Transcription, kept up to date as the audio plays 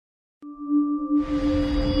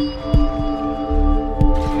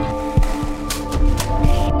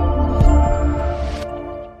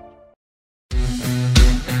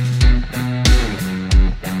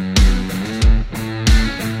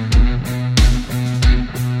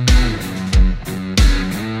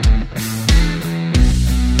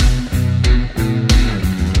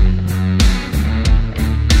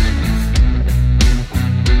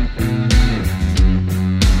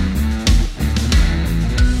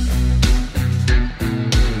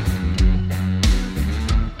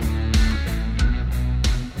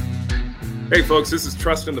Hey folks, this is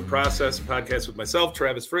Trust in the Process, a podcast with myself,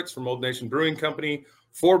 Travis Fritz from Old Nation Brewing Company,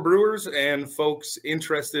 for brewers and folks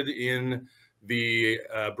interested in the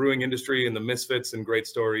brewing industry and the misfits and great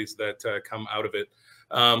stories that come out of it.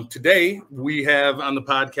 Today, we have on the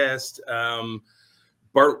podcast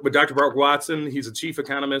Dr. Bart Watson. He's a chief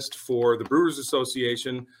economist for the Brewers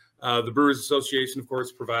Association. The Brewers Association, of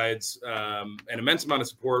course, provides an immense amount of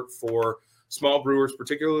support for small brewers,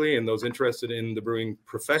 particularly, and those interested in the brewing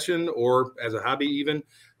profession or as a hobby even,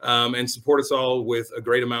 and support us all with a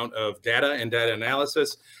great amount of data and data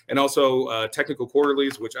analysis, and also technical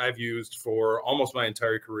quarterlies, which I've used for almost my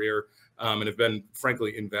entire career and have been,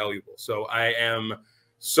 frankly, invaluable. So I am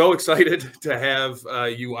so excited to have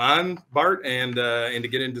you on, Bart, and to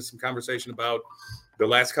get into some conversation about the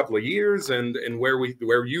last couple of years and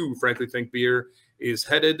where you, frankly, think beer is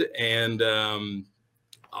headed, and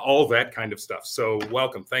all that kind of stuff. So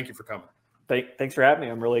welcome. Thank you for coming. Thanks for having me.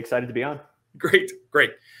 I'm really excited to be on. Great.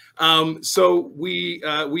 So we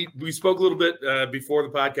spoke a little bit before the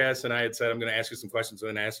podcast, and I had said I'm going to ask you some questions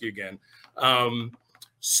and then ask you again.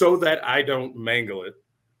 So that I don't mangle it,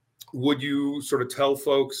 would you sort of tell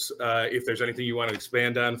folks if there's anything you want to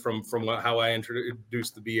expand on from how I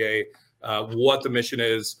introduced the BA, what the mission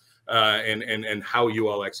is, and how you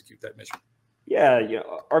all execute that mission? Yeah,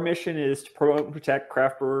 our mission is to promote and protect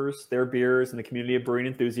craft brewers, their beers, and the community of brewing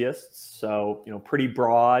enthusiasts. So, pretty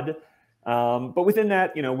broad. But within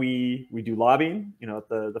that, we do lobbying, at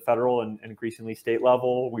the federal and increasingly state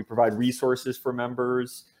level. We provide resources for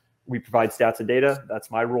members. We provide stats and data. That's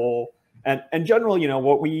my role. And in general,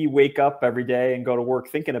 what we wake up every day and go to work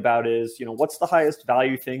thinking about is, what's the highest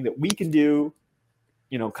value thing that we can do,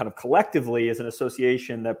 kind of collectively as an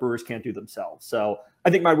association that brewers can't do themselves. So I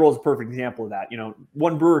think my role is a perfect example of that.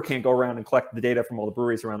 One brewer can't go around and collect the data from all the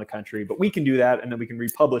breweries around the country, but we can do that, and then we can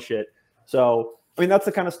republish it. So, that's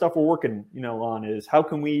the kind of stuff we're working, on, is how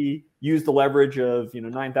can we use the leverage of,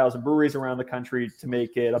 9,000 breweries around the country to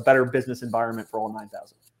make it a better business environment for all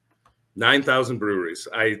 9,000. 9,000 breweries.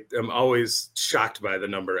 I am always shocked by the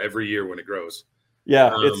number every year when it grows.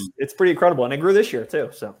 Yeah, it's pretty incredible. And it grew this year too,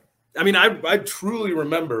 so. I truly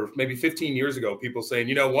remember maybe 15 years ago, people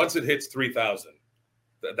saying, once it hits 3,000,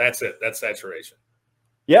 that's it. That's saturation.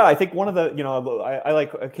 Yeah, I think one of the, I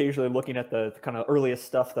like occasionally looking at the kind of earliest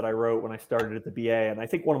stuff that I wrote when I started at the BA. And I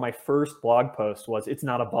think one of my first blog posts was, it's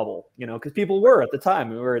not a bubble, because people were at the time,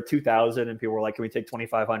 we were at 2,000 and people were like, can we take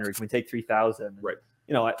 2,500? Can we take 3,000? Right.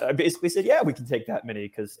 I basically said, yeah, we can take that many,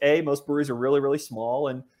 because A, most breweries are really, really small.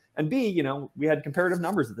 And B, we had comparative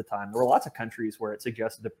numbers at the time. There were lots of countries where it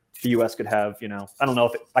suggested that the U.S. could have, I don't know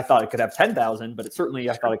if I thought it could have 10,000, but I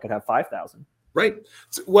thought it could have 5,000. Right.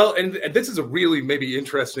 Well, and this is a really maybe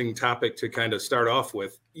interesting topic to kind of start off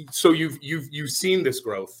with. So you've seen this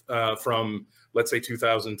growth from, let's say,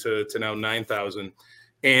 2,000 to now 9,000,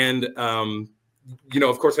 and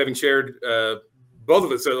of course, having shared both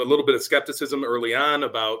of us a little bit of skepticism early on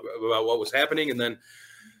about what was happening, and then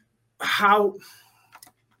how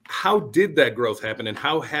did that growth happen, and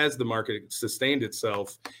how has the market sustained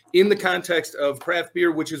itself in the context of craft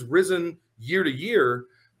beer, which has risen year to year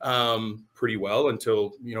pretty well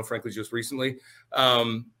until, frankly, just recently,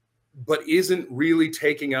 but isn't really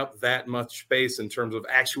taking up that much space in terms of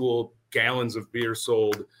actual gallons of beer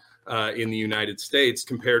sold in the United States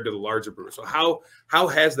compared to the larger brewers. So how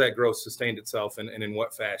has that growth sustained itself, and in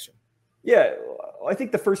what fashion? Yeah, I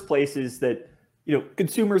think the first place is that,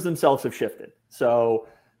 consumers themselves have shifted. So,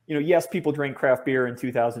 yes, people drank craft beer in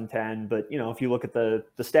 2010, but, if you look at the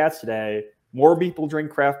stats today, more people drink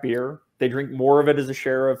craft beer. They drink more of it as a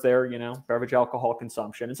share of their, beverage alcohol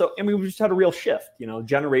consumption. And so, we just had a real shift,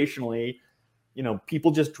 generationally,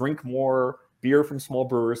 people just drink more beer from small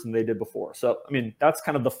brewers than they did before. So, that's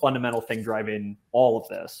kind of the fundamental thing driving all of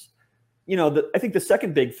this. I think the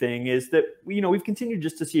second big thing is that, we've continued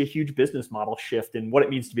just to see a huge business model shift in what it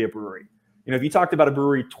means to be a brewery. If you talked about a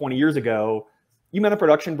brewery 20 years ago, you meant a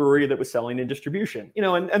production brewery that was selling in distribution,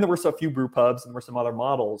 and there were a few brew pubs and there were some other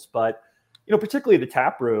models, but particularly the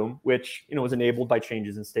tap room, which, was enabled by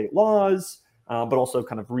changes in state laws, but also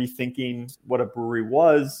kind of rethinking what a brewery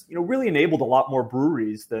was, really enabled a lot more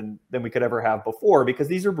breweries than we could ever have before, because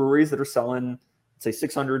these are breweries that are selling, say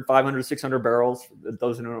 600, 500, 600 barrels.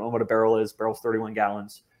 Those who don't know what a barrel is, barrel's 31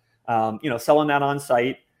 gallons, selling that on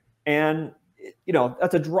site. And,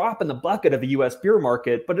 that's a drop in the bucket of the US beer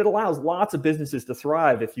market, but it allows lots of businesses to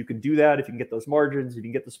thrive if you can do that, if you can get those margins, if you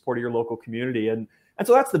can get the support of your local community. And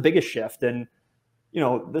so that's the biggest shift. And,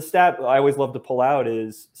 the stat I always love to pull out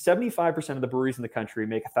is 75% of the breweries in the country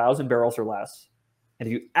make 1,000 barrels or less. And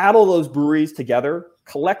if you add all those breweries together,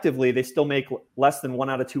 collectively, they still make less than 1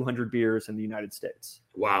 out of 200 beers in the United States.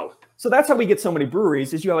 Wow. So that's how we get so many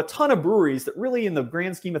breweries, is you have a ton of breweries that really, in the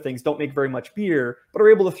grand scheme of things, don't make very much beer, but are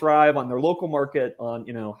able to thrive on their local market, on,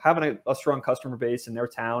 having a strong customer base in their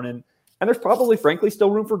town. And there's probably, frankly, still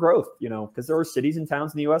room for growth, because there are cities and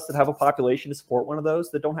towns in the U.S. that have a population to support one of those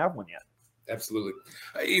that don't have one yet. Absolutely.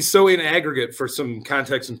 So in aggregate, for some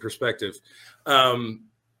context and perspective,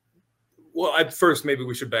 first, maybe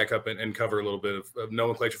we should back up and cover a little bit of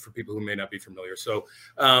nomenclature for people who may not be familiar. So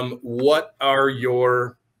what are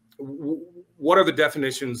the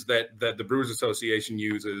definitions that the Brewers Association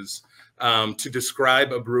uses to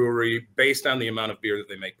describe a brewery based on the amount of beer that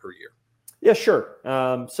they make per year? Yeah, sure.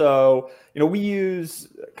 So, we use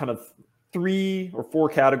kind of 3 or 4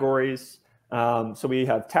 categories. So we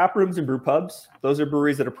have tap rooms and brew pubs. Those are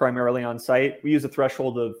breweries that are primarily on site. We use a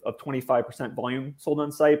threshold of 25% volume sold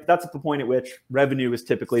on site. But that's at the point at which revenue is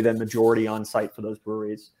typically then majority on site for those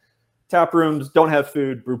breweries. Tap rooms don't have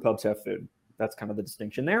food. Brew pubs have food. That's kind of the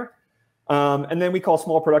distinction there. And then we call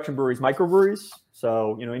small production breweries microbreweries.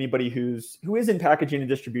 So, anybody who is in packaging and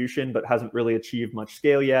distribution but hasn't really achieved much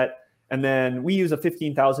scale yet. And then we use a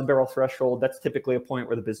 15,000 barrel threshold. That's typically a point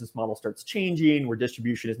where the business model starts changing, where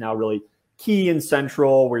distribution is now really key and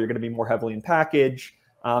central, where you're going to be more heavily in package.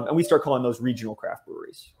 And we start calling those regional craft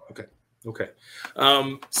breweries. Okay.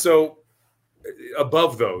 So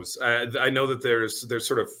above those, I know that there's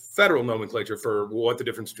sort of federal nomenclature for what the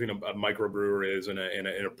difference between a microbrewer is and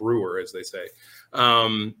a brewer, as they say.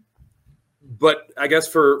 But I guess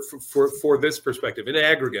for this perspective, in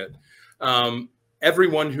aggregate,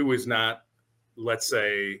 everyone who is not, let's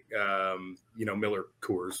say, Miller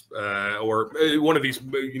Coors or one of these,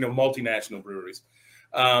 multinational breweries.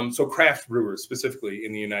 So craft brewers specifically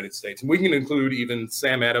in the United States, and we can include even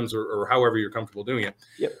Sam Adams or however you're comfortable doing it.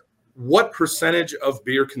 Yep. What percentage of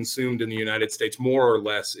beer consumed in the United States, more or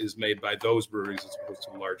less, is made by those breweries as opposed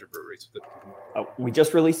to larger breweries? We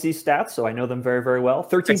just released these stats, so I know them very, very well.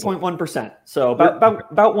 13.1%. So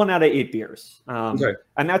about 1 out of 8 beers. Okay.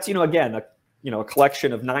 And that's, again, a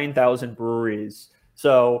collection of 9,000 breweries.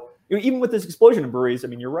 So even with this explosion of breweries, I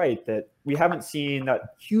mean, you're right that we haven't seen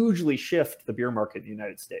that hugely shift the beer market in the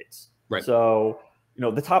United States. Right. So,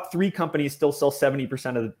 the top 3 companies still sell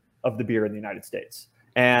 70% of the beer in the United States.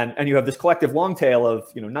 And you have this collective long tail of,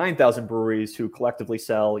 9,000 breweries who collectively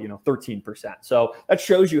sell, 13%. So that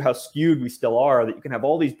shows you how skewed we still are, that you can have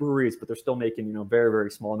all these breweries, but they're still making, very,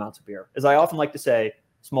 very small amounts of beer. As I often like to say,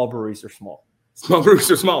 small breweries are small. Small breweries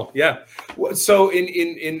are small, yeah. So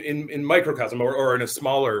in microcosm or in a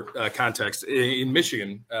smaller context, in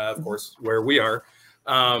Michigan, of course, where we are,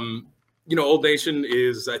 Old Nation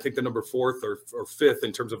is, I think, the number 4th or 5th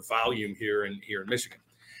in terms of volume here in Michigan,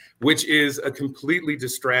 which is a completely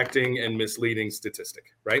distracting and misleading statistic,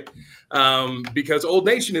 right? Because Old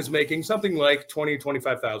Nation is making something like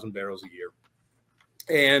 25,000 barrels a year.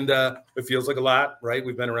 And it feels like a lot, right?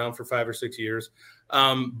 We've been around for 5 or 6 years.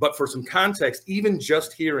 But for some context, even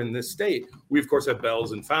just here in this state, we, of course, have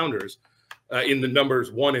Bell's and Founders in the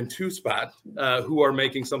numbers 1 and 2 spot, who are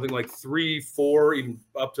making something like 3, 4, even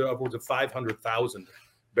up to upwards of 500,000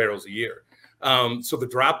 barrels a year. So the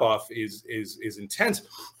drop off is intense.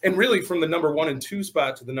 And really, from the number 1 and 2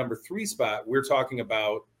 spot to the number 3 spot, we're talking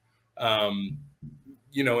about, an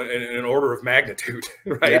order of magnitude,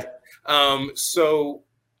 right? Yeah.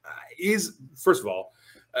 First of all,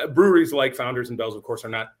 breweries like Founders and Bell's, of course, are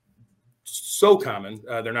not so common.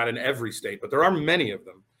 They're not in every state, but there are many of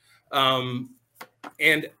them.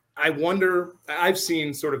 And I wonder, I've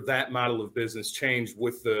seen sort of that model of business change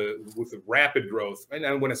with the rapid growth.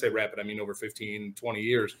 And when I say rapid, I mean over 15, 20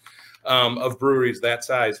 years of breweries that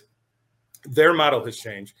size. Their model has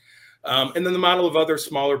changed. And then the model of other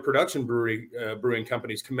smaller production brewing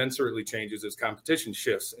companies commensurately changes as competition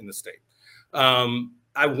shifts in the state.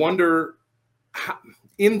 I wonder, how,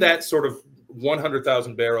 in that sort of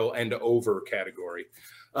 100,000 barrel and over category,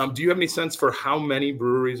 do you have any sense for how many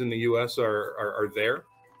breweries in the U.S. are there?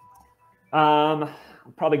 I'll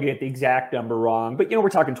probably get the exact number wrong, but we're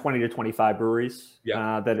talking 20 to 25 breweries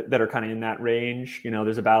that are kind of in that range.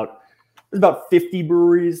 There's about there's about 50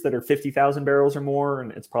 breweries that are 50,000 barrels or more,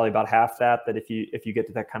 and it's probably about half that if you get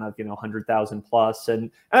to that kind of 100,000 plus, and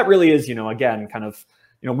that really is again kind of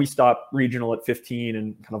we stop regional at 15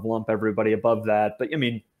 and kind of lump everybody above that, but I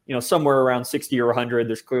mean somewhere around 60 or 100,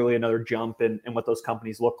 there's clearly another jump in what those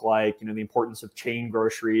companies look like. The importance of chain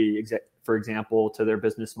grocery, for example, to their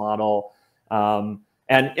business model. And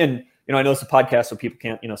I know it's a podcast, so people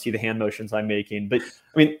can't, see the hand motions I'm making, but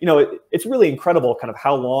I mean, it's really incredible kind of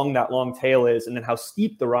how long that long tail is, and then how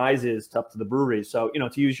steep the rise is up to the breweries. So,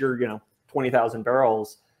 to use your, 20,000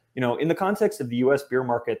 barrels, in the context of the US beer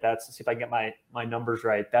market, that's, let's see if I get my numbers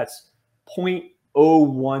right, that's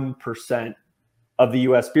 0.01% of the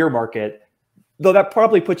US beer market, though that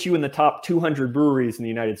probably puts you in the top 200 breweries in the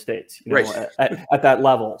United States, right. at that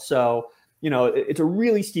level. So, it's a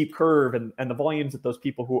really steep curve, and the volumes that those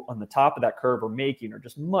people who are on the top of that curve are making are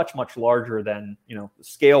just much, much larger than,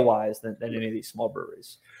 scale wise than any of these small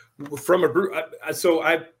breweries. From a brew,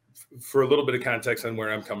 for a little bit of context on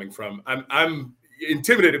where I'm coming from, I'm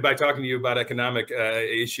intimidated by talking to you about economic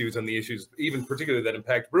issues and the issues, even particularly that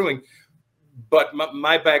impact brewing. But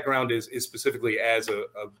my background is specifically as a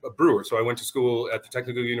brewer. So I went to school at the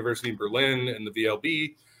Technical University in Berlin and the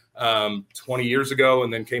VLB 20 years ago,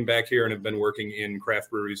 and then came back here and have been working in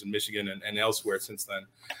craft breweries in Michigan and elsewhere since then.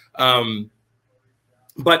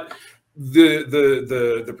 But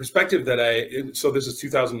the perspective that so this is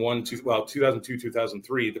 2002,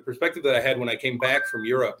 2003, the perspective that I had when I came back from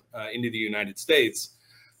Europe into the United States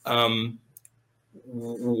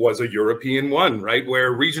was a European one, right?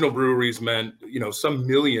 Where regional breweries meant, some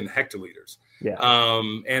million hectoliters. Yeah.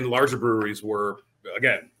 And larger breweries were,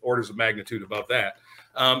 again, orders of magnitude above that.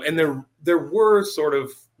 And there were sort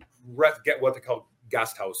of what they call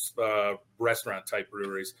Gasthaus restaurant type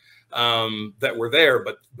breweries that were there,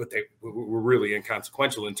 but they were really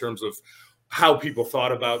inconsequential in terms of how people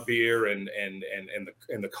thought about beer and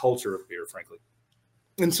the culture of beer, frankly.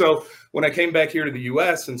 And so when I came back here to the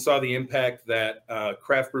U.S. and saw the impact that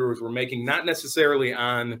craft brewers were making, not necessarily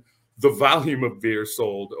on the volume of beer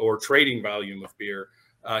sold or trading volume of beer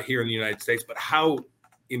here in the United States, but how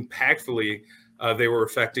impactfully they were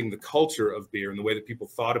affecting the culture of beer and the way that people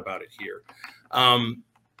thought about it here.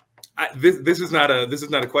 This is not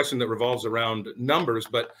a question that revolves around numbers,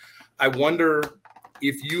 but I wonder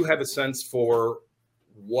if you have a sense for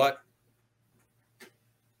what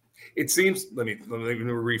it seems. Let me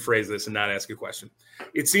rephrase this and not ask a question.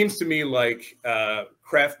 It seems to me like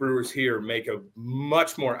craft brewers here make a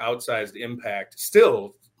much more outsized impact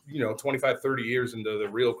still, 25, 30 years into the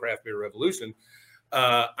real craft beer revolution,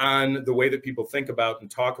 on the way that people think about and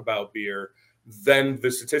talk about beer than the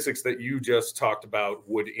statistics that you just talked about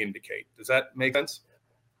would indicate. Does that make sense?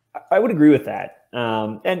 I would agree with that.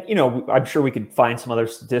 And, I'm sure we could find some other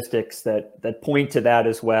statistics that point to that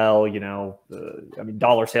as well.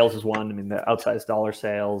 Dollar sales is one. The outsized dollar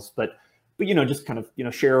sales, but just kind of,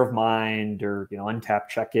 share of mind or,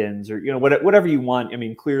 untapped check-ins or, whatever you want.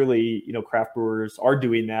 Clearly, craft brewers are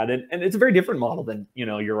doing that. And it's a very different model than,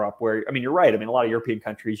 Europe where, you're right. A lot of European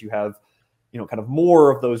countries, you have, kind of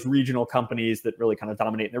more of those regional companies that really kind of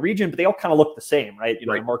dominate in the region, but they all kind of look the same, right?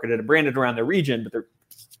 Right. They're marketed and branded around their region, but they're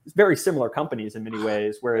very similar companies in many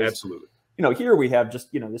ways. Whereas, absolutely, here we have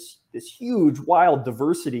just, this huge, wild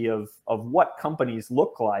diversity of what companies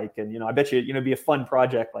look like. And, I bet you, it'd be a fun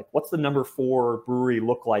project. Like, what's the number 4 brewery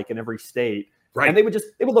look like in every state? Right. And they would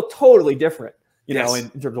look totally different, yes. in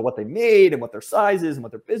terms of what they made and what their size is and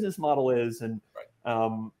what their business model is. And, right.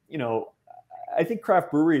 I think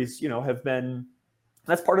craft breweries, have been,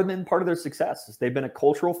 that's part of their success is they've been a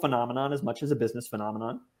cultural phenomenon as much as a business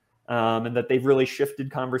phenomenon. And that they've really shifted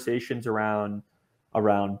conversations around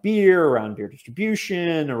beer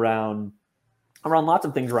distribution, around lots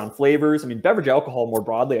of things, around flavors. Beverage alcohol more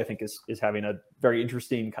broadly, I think is having a very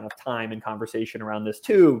interesting kind of time and conversation around this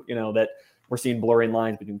too, that we're seeing blurring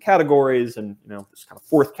lines between categories and, this kind of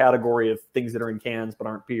fourth category of things that are in cans but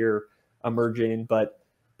aren't beer emerging. But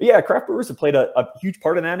yeah, craft brewers have played a huge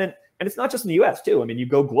part in that. And it's not just in the US too. You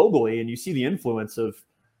go globally and you see the influence of,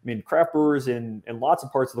 craft brewers in lots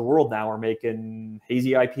of parts of the world now are making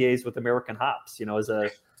hazy IPAs with American hops.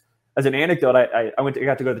 As an anecdote, I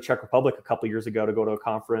got to go to the Czech Republic a couple of years ago to go to a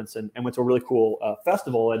conference and went to a really cool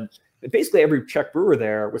festival. And basically every Czech brewer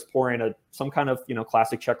there was pouring some kind of,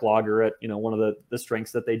 classic Czech lager at, one of the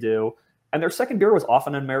strengths that they do. And their second beer was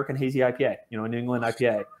often an American hazy IPA, a New England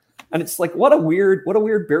IPA. And it's like, what a weird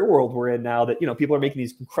beer world we're in now that, people are making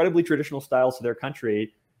these incredibly traditional styles to their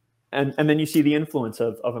country. And then you see the influence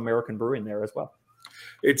of American brewing there as well.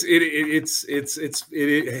 It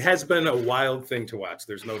has been a wild thing to watch.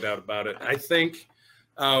 There's no doubt about it. I think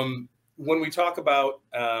when we talk about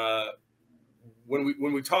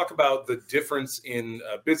when we talk about the difference in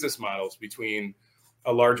business models between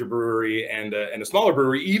a larger brewery and a smaller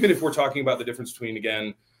brewery, even if we're talking about the difference between,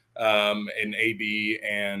 again, an AB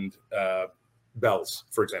and Bell's,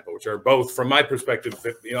 for example, which are both, from my perspective,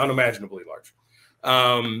 unimaginably large.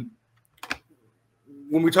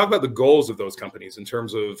 When we talk about the goals of those companies in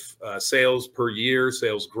terms of sales per year,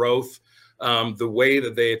 sales growth, the way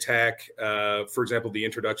that they attack, for example, the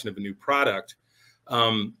introduction of a new product,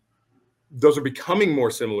 those are becoming more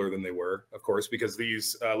similar than they were, of course, because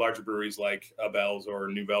these larger breweries like Bell's or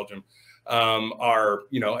New Belgium are,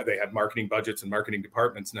 they have marketing budgets and marketing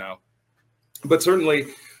departments now. But certainly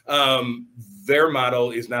their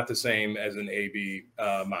model is not the same as an AB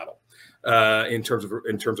model in terms of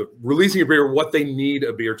releasing a beer, what they need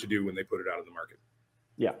a beer to do when they put it out in the market.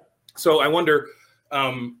 Yeah. So I wonder,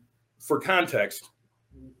 for context,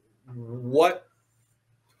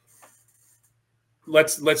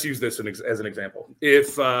 let's use this as an example.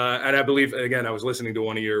 If and I believe, again, I was listening to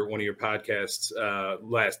one of your podcasts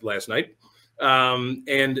last night,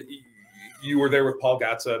 and you were there with Paul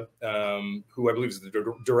Gatza, who I believe is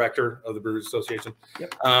the director of the Brewers Association.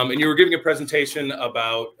 Yep. And you were giving a presentation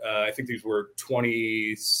about, I think these were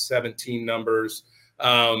 2017 numbers.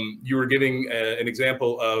 You were giving an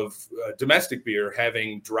example of domestic beer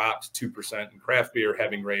having dropped 2% and craft beer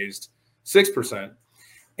having raised 6%.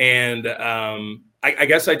 And I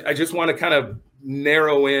guess I just want to kind of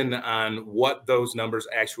narrow in on what those numbers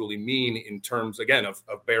actually mean in terms, again, of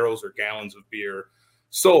barrels or gallons of beer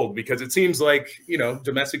sold, because it seems like,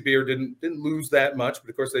 domestic beer didn't lose that much, but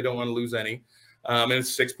of course they don't want to lose any. And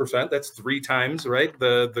it's 6%. That's 3 times, right,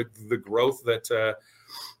 the growth that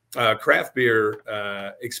craft beer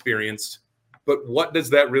experienced. But what does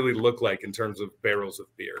that really look like in terms of barrels of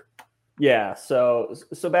beer? Yeah. So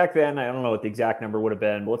back then, I don't know what the exact number would have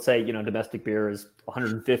been, but let's say, domestic beer is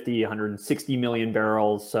 150, 160 million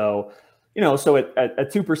barrels. So, so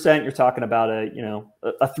at 2%, you're talking about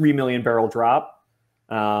a 3 million barrel drop.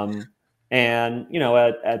 And,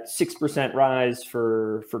 at 6% rise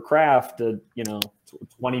for craft,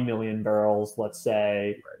 20 million barrels, let's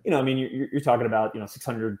say, you're talking about,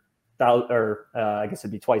 600,000, or I guess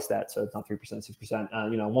it'd be twice that. So it's not 3%, 6%,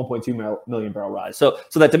 1.2 million barrel rise. So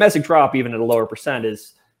that domestic drop, even at a lower percent,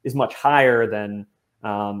 is much higher than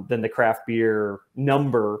the craft beer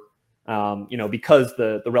number, because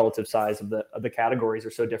the relative size of the categories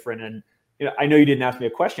are so different. And, I know you didn't ask me a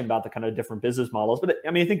question about the kind of different business models, but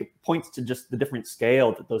I think it points to just the different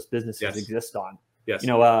scale that those businesses exist on. Yes.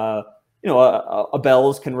 A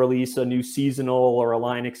Bell's can release a new seasonal or a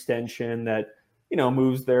line extension that,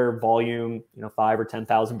 moves their volume, 5 or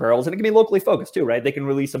 10,000 barrels, and it can be locally focused too, right? They can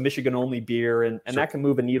release a Michigan only beer, and Sure. that can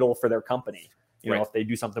move a needle for their company. Right. If they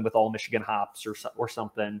do something with all Michigan hops or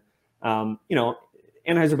something,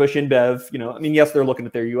 Anheuser-Busch InBev, yes, they're looking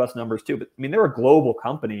at their U.S. numbers too, but they're a global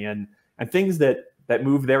company, and things that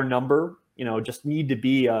move their number, just need to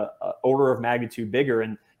be a order of magnitude bigger.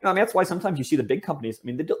 And that's why sometimes you see the big companies,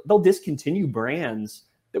 they'll discontinue brands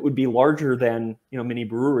that would be larger than, mini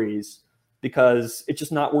breweries, because it's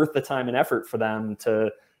just not worth the time and effort for them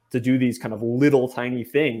to do these kind of little tiny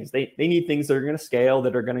things. They need things that are going to scale,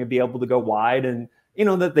 that are going to be able to go wide, and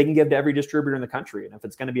that they can give to every distributor in the country. And if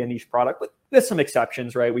it's going to be a niche product, but there's some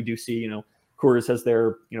exceptions, right? We do see, Coors has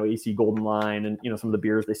their, AC Golden line, and, some of the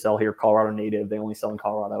beers they sell here, Colorado native, they only sell in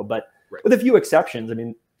Colorado. But Right. with a few exceptions,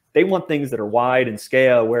 they want things that are wide and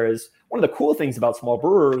scale. Whereas one of the cool things about small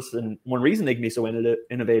brewers, and one reason they can be so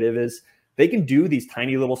innovative, is they can do these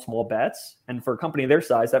tiny little small bets. And for a company their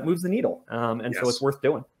size, that moves the needle. And so it's worth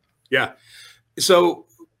doing. Yeah. So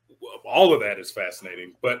all of that is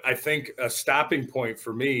fascinating. But I think a stopping point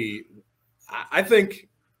for me, I think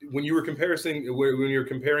when you were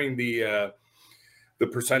comparing the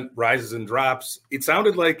percent rises and drops, it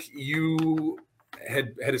sounded like you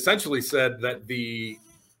had essentially said that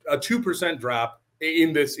a 2% drop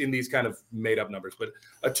in these kind of made up numbers, but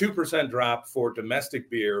a 2% drop for domestic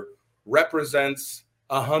beer represents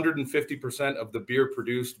 150% of the beer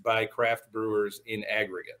produced by craft brewers in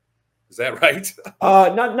aggregate. Is that right?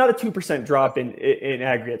 Not a 2% drop in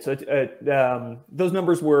aggregate. So those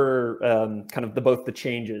numbers were kind of both the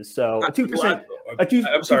changes. So a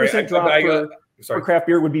 2% drop for craft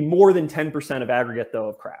beer would be more than 10% of aggregate, though,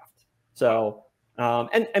 of craft. So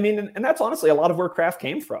and that's honestly a lot of where craft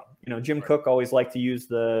came from. Jim Cook always liked to use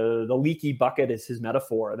the leaky bucket as his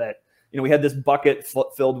metaphor, that we had this bucket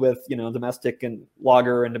filled with domestic and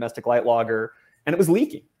lager and domestic light lager, and it was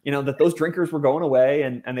leaking. That those drinkers were going away,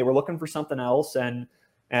 and they were looking for something else. And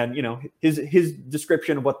his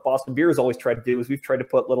description of what Boston Beer has always tried to do is we've tried to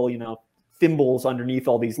put little thimbles underneath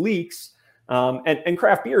all these leaks, And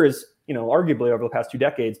craft beer is, arguably over the past 2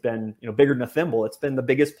 decades been, bigger than a thimble. It's been the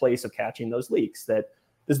biggest place of catching those leaks, that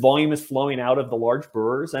this volume is flowing out of the large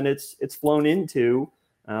brewers, and it's flown into,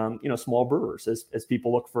 small brewers as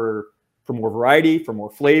people look for more variety, for more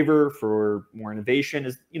flavor, for more innovation,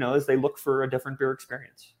 as they look for a different beer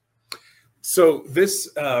experience. So this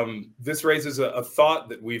raises a thought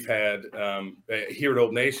that we've had here at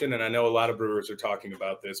Old Nation, and I know a lot of brewers are talking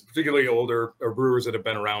about this, particularly older or brewers that have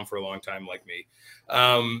been around for a long time like me.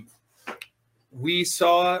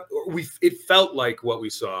 It felt like what we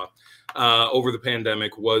saw over the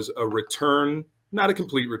pandemic was a return, not a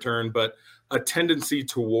complete return, but a tendency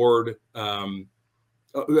toward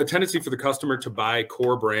a tendency for the customer to buy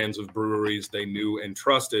core brands of breweries they knew and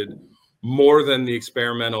trusted, more than the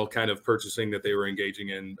experimental kind of purchasing that they were engaging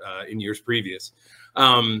in years previous.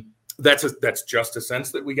 That's just a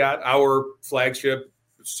sense that we got. Our flagship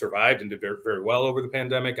survived and did very, very well over the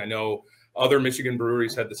pandemic. I know other Michigan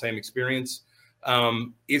breweries had the same experience.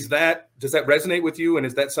 Does that resonate with you? And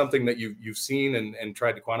is that something that you've seen and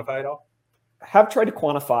tried to quantify at all? Have tried to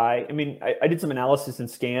quantify. I mean, I did some analysis and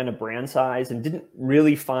scan of brand size and didn't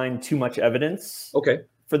really find too much evidence. Okay.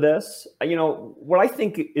 For this, what I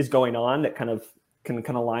think is going on that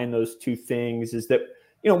can align those two things is that,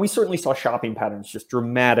 we certainly saw shopping patterns just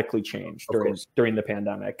dramatically change during the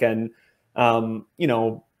pandemic. And,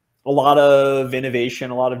 a lot of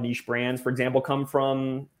innovation, a lot of niche brands, for example, come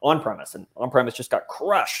from on-premise, and on-premise just got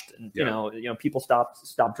crushed. And, people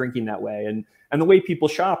stopped drinking that way. And the way people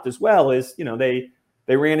shopped as well is,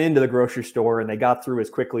 they ran into the grocery store and they got through as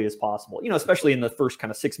quickly as possible, especially in the first kind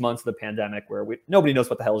of 6 months of the pandemic, where nobody knows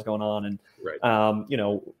what the hell is going on. And,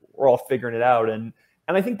 we're all figuring it out. And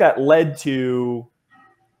I think that led to,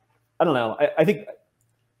 I don't know, I think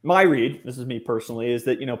my read, this is me personally, is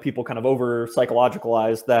that, people kind of over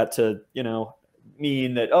psychologicalized that to,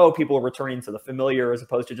 mean that, people are returning to the familiar, as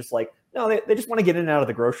opposed to just like, no, they just want to get in and out of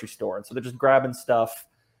the grocery store. And so they're just grabbing stuff.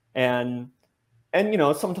 And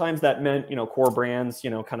sometimes that meant, core brands,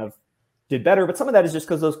 kind of did better. But some of that is just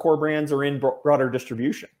because those core brands are in broader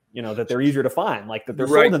distribution, that they're easier to find, like that they're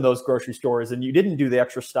sold in those grocery stores, and you didn't do the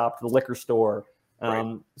extra stop to the liquor store.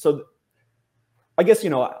 So I guess,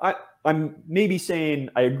 I'm maybe saying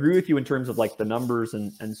I agree with you in terms of like the numbers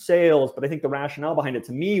and sales, but I think the rationale behind it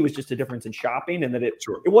to me was just a difference in shopping, and that it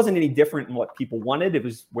wasn't any different in what people wanted. It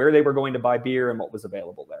was where they were going to buy beer and what was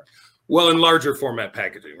available there. Well, in larger format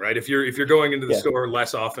packaging, right? If you're going into the store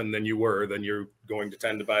less often than you were, then you're going to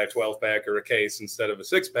tend to buy a 12-pack or a case instead of a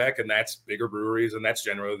 6-pack, and that's bigger breweries, and that's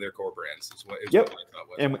generally their core brands. Is what I thought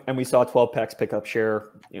was. And we saw 12-packs pick up share,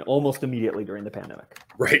 almost immediately during the pandemic.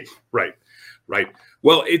 Right.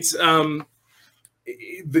 Well, it's the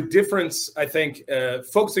difference, I think,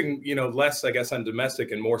 focusing, less, I guess, on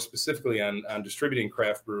domestic and more specifically on distributing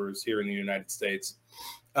craft brewers here in the United States.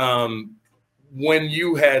 When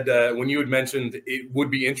you had mentioned it would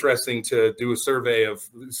be interesting to do a survey of,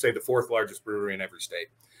 say, the 4th largest brewery in every state,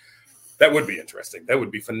 that would be interesting. That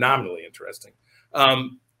would be phenomenally interesting.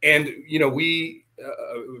 And we,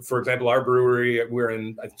 for example, our brewery, we're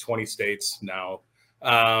in 20 states now.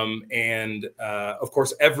 And of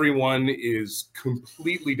course, everyone is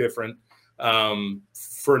completely different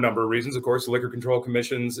for a number of reasons. Of course, liquor control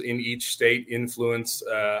commissions in each state influence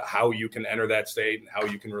how you can enter that state and how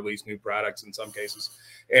you can release new products in some cases.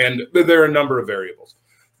 And there are a number of variables.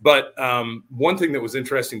 But one thing that was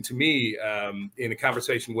interesting to me in a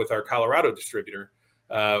conversation with our Colorado distributor,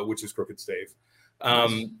 which is Crooked Stave,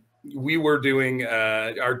 we were doing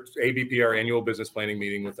our ABP, our annual business planning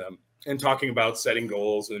meeting with them, and talking about setting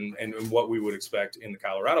goals and what we would expect in the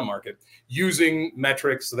Colorado market using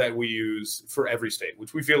metrics that we use for every state,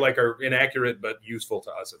 which we feel like are inaccurate, but useful to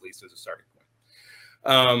us, at least as a starting point.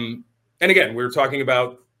 And again, we were talking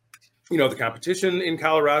about, the competition in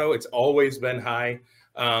Colorado. It's always been high.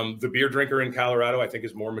 The beer drinker in Colorado, I think,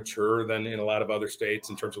 is more mature than in a lot of other states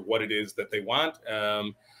in terms of what it is that they want.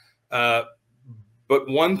 But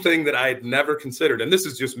one thing that I had never considered, and this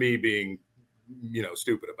is just me being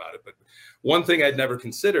stupid about it, but one thing I'd never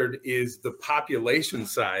considered is the population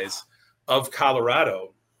size of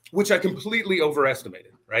Colorado, which I completely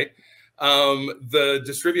overestimated, right? The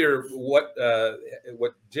distributor, what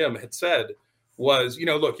Jim had said was,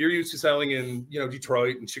 look, you're used to selling in,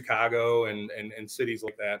 Detroit and Chicago and cities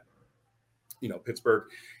like that, Pittsburgh.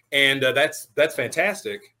 And that's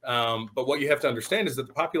fantastic. But what you have to understand is that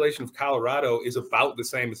the population of Colorado is about the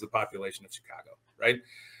same as the population of Chicago, right?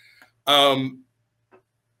 And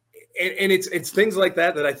it's things like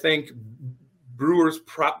that I think brewers,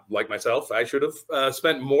 like myself, I should have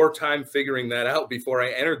spent more time figuring that out before I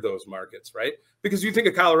entered those markets, right? Because you think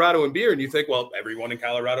of Colorado and beer and you think, well, everyone in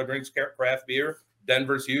Colorado drinks craft beer.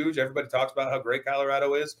 Denver's huge. Everybody talks about how great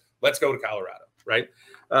Colorado is. Let's go to Colorado, right?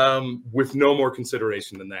 With no more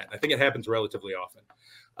consideration than that. I think it happens relatively often.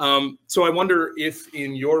 So I wonder if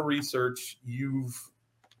in your research, you've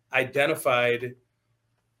identified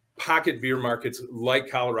pocket beer markets like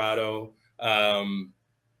Colorado.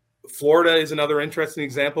 Florida is another interesting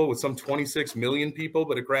example with some 26 million people,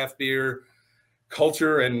 but a craft beer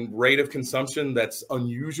culture and rate of consumption that's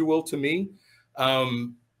unusual to me.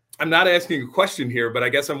 I'm not asking a question here, but I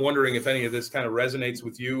guess I'm wondering if any of this kind of resonates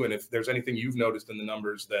with you and if there's anything you've noticed in the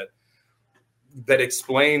numbers that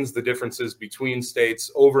explains the differences between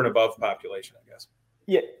states over and above population, I guess.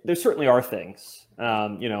 Yeah, there certainly are things,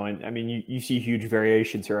 and I mean, you see huge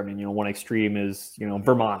variations here. I mean, one extreme is,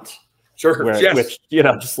 Vermont. Sure. Yes. Which,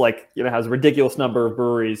 just like, has a ridiculous number of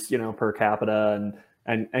breweries, per capita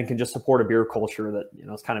and can just support a beer culture that,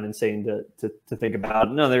 is kind of insane to think about.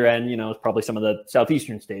 On the other end, it's probably some of the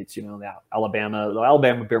southeastern states, the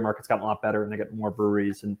Alabama beer market's gotten a lot better and they get more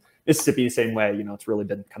breweries, and Mississippi the same way. It's really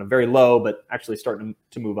been kind of very low, but actually starting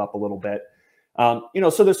to move up a little bit.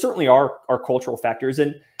 So there certainly are cultural factors.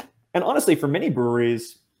 And honestly, for many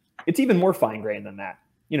breweries, it's even more fine grained than that.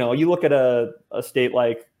 You look at a state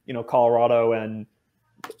like, Colorado, and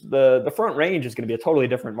the Front Range is going to be a totally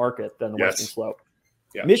different market than the Western Slope.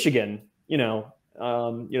 Yeah. Michigan, the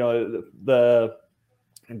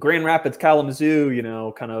Grand Rapids,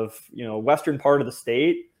 Kalamazoo, western part of the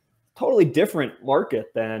state, totally different market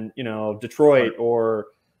than, Detroit or,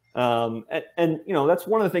 and that's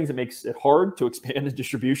one of the things that makes it hard to expand the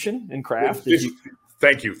distribution in craft.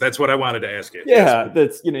 Thank you. That's what I wanted to ask you. Yeah,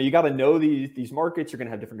 that's, you got to know these markets. You're going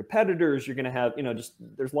to have different competitors. You're going to have, just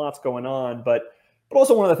there's lots going on, but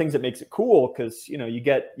also one of the things that makes it cool, because you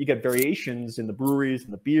get variations in the breweries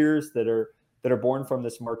and the beers that are born from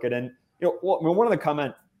this market. And one of the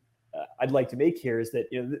comment I'd like to make here is that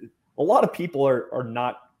a lot of people are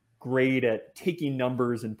not great at taking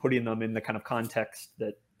numbers and putting them in the kind of context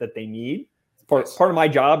that they need. Part of my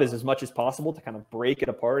job is, as much as possible, to kind of break it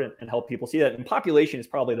apart and help people see that. And population is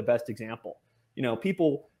probably the best example.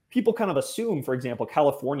 People kind of assume, for example,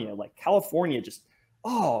 California just,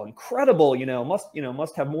 incredible,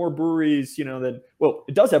 must have more breweries,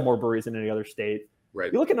 it does have more breweries than any other state.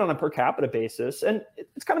 Right. You look at it on a per capita basis, and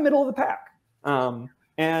it's kind of middle of the pack.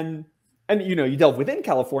 And you delve within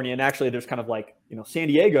California, and actually there's kind of like, San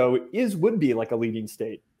Diego would be like a leading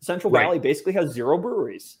state. Central Valley basically has 0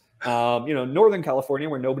 breweries. Northern California,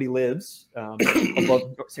 where nobody lives,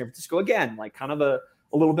 above San Francisco, again, like kind of a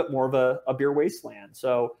little bit more of a beer wasteland.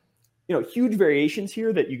 So, huge variations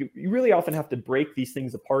here that you really often have to break these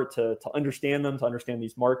things apart to understand them, to understand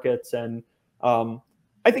these markets. And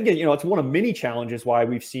I think, it's one of many challenges why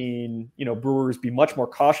we've seen, brewers be much more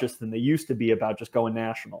cautious than they used to be about just going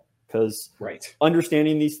national. Because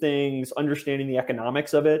understanding these things, understanding the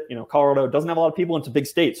economics of it, Colorado doesn't have a lot of people. It's a big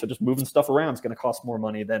state, so just moving stuff around is going to cost more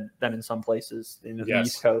money than in some places in the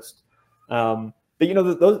East Coast. But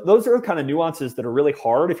those are kind of nuances that are really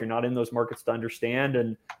hard if you're not in those markets to understand.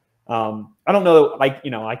 And I don't know,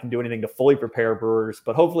 I can do anything to fully prepare brewers,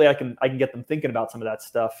 but hopefully I can get them thinking about some of that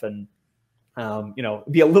stuff and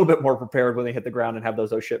be a little bit more prepared when they hit the ground and have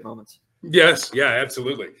those oh shit moments. Yes. Yeah,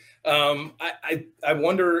 absolutely. I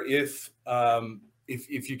wonder if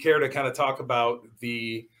you care to kind of talk about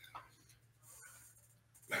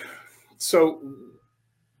so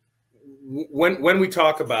when we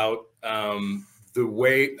talk about the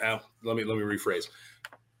way, let me rephrase.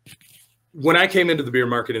 When I came into the beer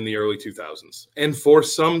market in the early 2000s, and for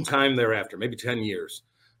some time thereafter, maybe 10 years,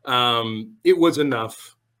 it was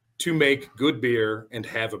enough to make good beer and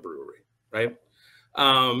have a brewery, right?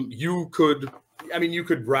 You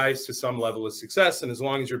could rise to some level of success, and as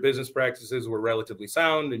long as your business practices were relatively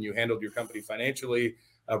sound and you handled your company financially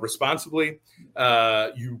responsibly,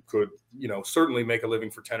 you could, certainly make a living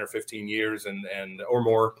for 10 or 15 years and or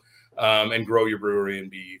more, and grow your brewery and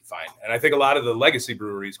be fine. And I think a lot of the legacy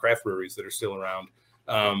breweries, craft breweries that are still around,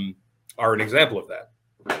 are an example of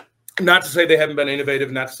that. Not to say they haven't been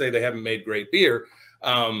innovative, not to say they haven't made great beer,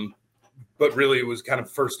 but really it was kind of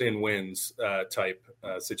first in wins type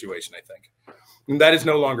situation, I think. And that is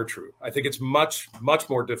no longer true. I think it's much, much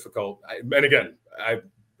more difficult. And again, I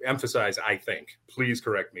emphasize, I think, please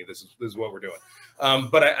correct me. This is what we're doing.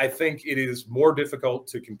 But I think it is more difficult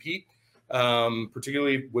to compete,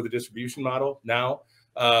 particularly with a distribution model now.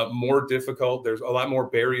 More difficult. There's a lot more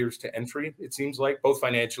barriers to entry, it seems like, both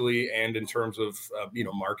financially and in terms of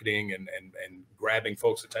marketing and grabbing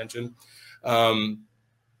folks' attention.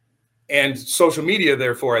 And social media,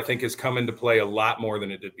 therefore, I think has come into play a lot more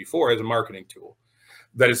than it did before as a marketing tool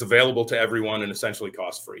that is available to everyone and essentially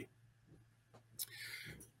cost-free.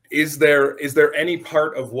 Is there any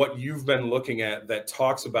part of what you've been looking at that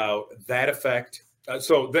talks about that effect?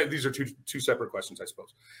 These are two separate questions, I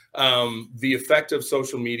suppose. The effect of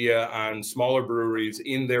social media on smaller breweries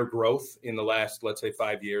in their growth in the last, let's say,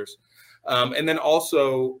 5 years. And then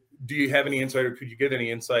also, do you have any insight, or could you give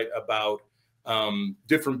any insight about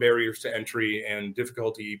different barriers to entry and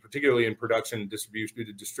difficulty, particularly in production and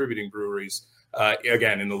distributing breweries,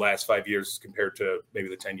 again, in the last 5 years compared to maybe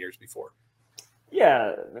the 10 years before?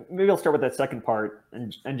 Yeah, maybe I'll start with that second part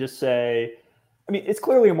and just say, I mean, it's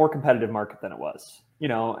clearly a more competitive market than it was,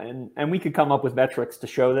 and we could come up with metrics to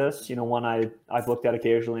show this. One I've looked at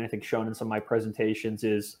occasionally, and I think shown in some of my presentations,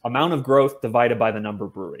 is amount of growth divided by the number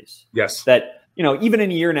of breweries. Yes. That, even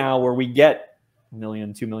in a year now where we get 1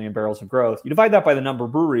 million, 2 million barrels of growth, you divide that by the number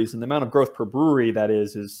of breweries, and the amount of growth per brewery that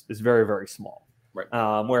is very, very small. Right.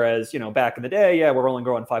 Whereas, back in the day, we're only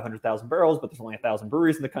growing 500,000 barrels, but there's only 1,000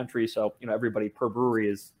 breweries in the country. So, everybody per brewery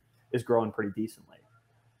is growing pretty decently.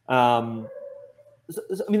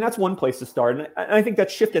 That's one place to start. And I think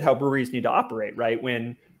that shifted how breweries need to operate, right?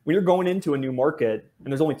 When you're going into a new market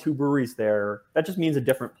and there's only 2 breweries there, that just means a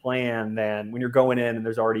different plan than when you're going in and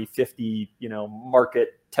there's already 50,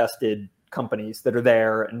 market tested companies that are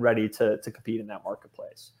there and ready to compete in that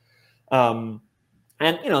marketplace. And,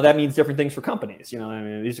 that means different things for companies.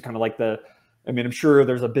 These are kind of like I'm sure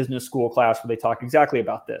there's a business school class where they talk exactly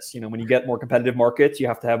about this. When you get more competitive markets, you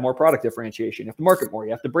have to have more product differentiation. You have to market more. You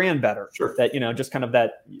have to brand better. Sure. That, just kind of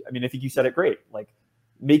that. I think you said it great. Like,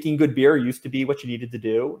 making good beer used to be what you needed to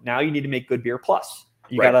do. Now you need to make good beer plus.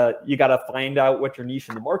 You gotta find out what your niche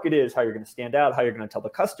in the market is, how you're going to stand out, how you're going to tell the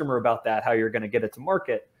customer about that, how you're going to get it to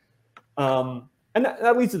market. And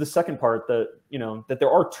that leads to the second part, that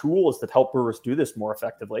there are tools that help brewers do this more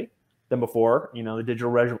effectively than before. The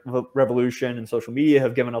digital revolution and social media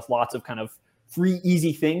have given us lots of kind of free,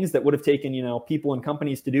 easy things that would have taken, people and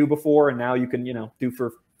companies to do before. And now you can, do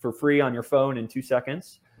for free on your phone in 2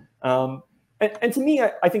 seconds. And to me,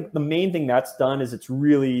 I think the main thing that's done is it's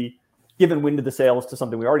really given wind to the sails to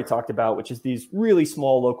something we already talked about, which is these really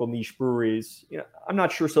small local niche breweries. I'm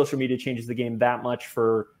not sure social media changes the game that much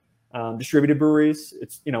for distributed breweries.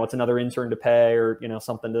 It's another intern to pay, or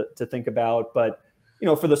something to think about. But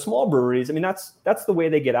for the small breweries, that's the way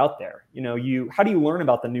they get out there. How do you learn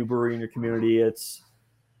about the new brewery in your community? It's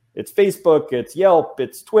Facebook, it's Yelp,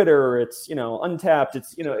 it's Twitter, it's Untapped.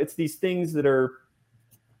 It's these things that are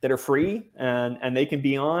free and they can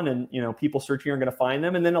be on, and people searching are going to find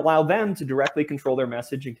them, and then allow them to directly control their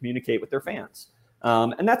message and communicate with their fans.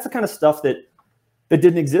 And that's the kind of stuff that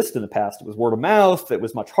didn't exist in the past. It was word of mouth. It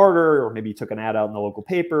was much harder, or maybe you took an ad out in the local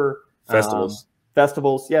paper.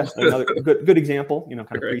 Festivals, yeah, another good example. Kind of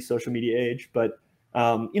pre-social media age. But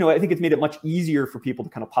I think it's made it much easier for people to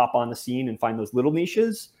kind of pop on the scene and find those little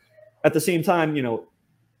niches. At the same time,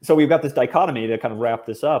 so we've got this dichotomy to kind of wrap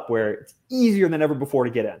this up, where it's easier than ever before to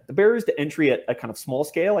get in. The barriers to entry at a kind of small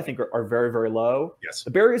scale, I think, are very, very low. Yes. The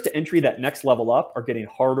barriers to entry that next level up are getting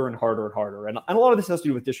harder and harder and harder. And a lot of this has to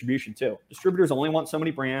do with distribution too. Distributors only want so many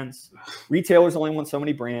brands. Retailers only want so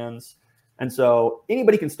many brands. And so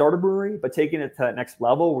anybody can start a brewery, but taking it to that next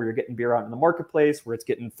level where you're getting beer out in the marketplace, where it's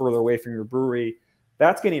getting further away from your brewery,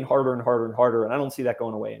 that's getting harder and harder and harder. And I don't see that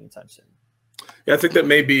going away anytime soon. Yeah, I think that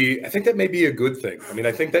may be a good thing.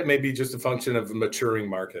 I think that may be just a function of a maturing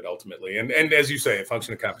market ultimately. And as you say, a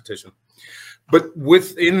function of competition. But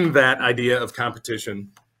within that idea of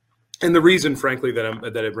competition, and the reason, frankly,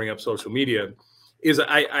 that I bring up social media is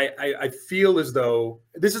I feel as though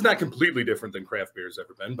this is not completely different than craft beer has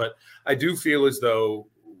ever been, but I do feel as though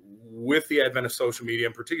with the advent of social media,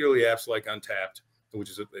 and particularly apps like Untapped,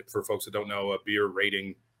 which is, for folks that don't know, a beer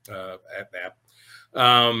rating app,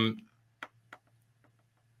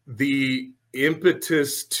 the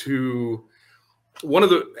impetus to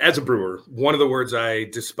as a brewer, one of the words I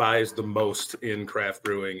despise the most in craft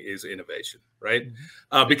brewing is innovation, right?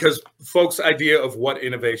 Because folks' idea of what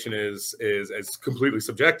innovation is completely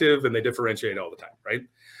subjective, and they differentiate all the time,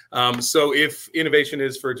 right? So if innovation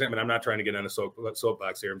is, for example, and I'm not trying to get on a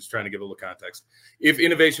soapbox here, I'm just trying to give a little context. If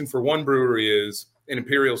innovation for one brewery is an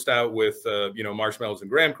imperial stout with marshmallows and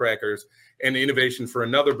graham crackers, and innovation for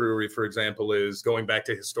another brewery, for example, is going back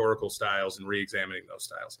to historical styles and re-examining those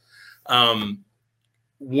styles.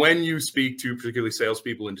 When you speak to particularly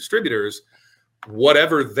salespeople and distributors,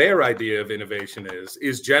 whatever their idea of innovation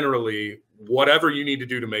is generally whatever you need to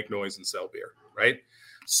do to make noise and sell beer, right?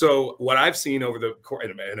 So what I've seen over the course,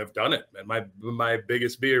 and I've done it, and my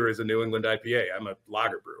biggest beer is a New England IPA. I'm a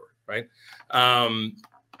lager brewer, right?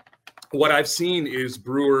 what I've seen is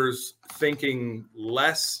brewers thinking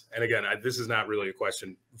less, and again, this is not really a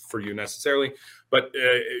question for you necessarily, but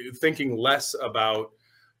thinking less about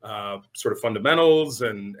sort of fundamentals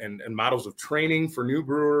and models of training for new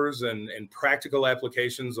brewers and practical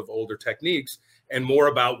applications of older techniques, and more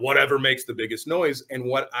about whatever makes the biggest noise. And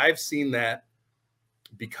what I've seen that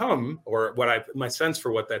become, or my sense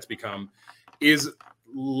for what that's become, is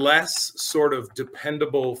less sort of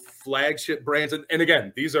dependable flagship brands. And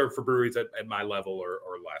again, these are for breweries at my level or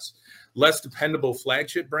less dependable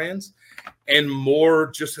flagship brands, and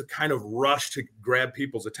more just a kind of rush to grab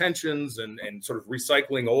people's attentions and sort of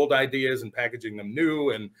recycling old ideas and packaging them new.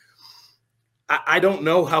 And I don't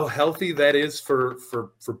know how healthy that is for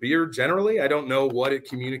beer generally. I don't know what it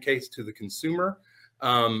communicates to the consumer.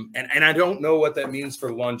 And I don't know what that means for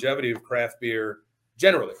the longevity of craft beer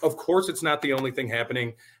generally. Of course, it's not the only thing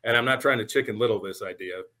happening, and I'm not trying to Chicken Little this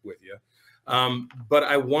idea with you. But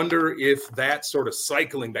I wonder if that sort of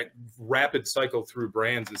cycling, that rapid cycle through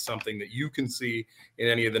brands, is something that you can see in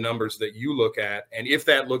any of the numbers that you look at, and if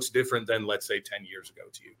that looks different than, let's say, 10 years ago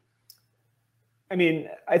to you. I mean,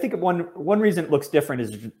 I think one reason it looks different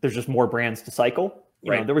is there's just more brands to cycle.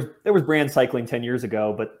 You know, there was brand cycling 10 years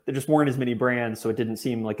ago, but there just weren't as many brands, so it didn't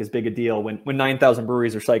seem like as big a deal. When 9,000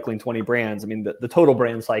 breweries are cycling 20 brands, I mean, the total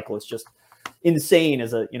brand cycle is just insane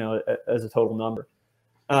as a total number.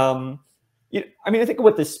 I mean, I think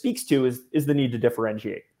what this speaks to is the need to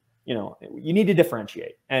differentiate. You know, you need to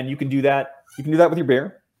differentiate, and you can do that. You can do that with your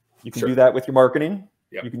beer. You can do that with your marketing.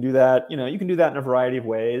 Yep. You can do that. You know, you can do that in a variety of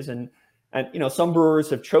ways, and some brewers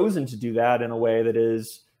have chosen to do that in a way that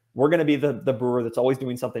is, we're going to be the brewer that's always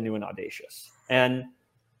doing something new and audacious. And,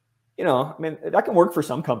 I mean, that can work for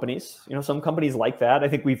some companies. Some companies like that. I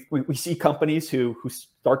think we see companies who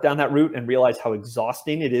start down that route and realize how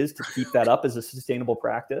exhausting it is to keep that up as a sustainable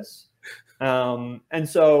practice. And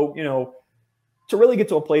so, to really get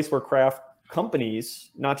to a place where craft companies,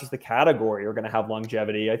 not just the category, are going to have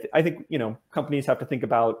longevity, I think, companies have to think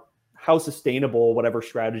about how sustainable whatever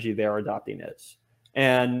strategy they're adopting is.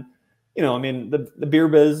 And, I mean, the beer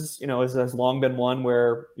biz, has long been one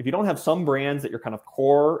where if you don't have some brands that you're kind of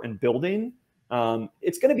core and building,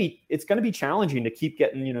 it's going to be challenging to keep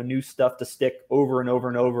getting, new stuff to stick over and over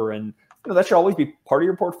and over. And, that should always be part of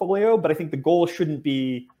your portfolio. But I think the goal shouldn't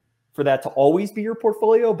be for that to always be your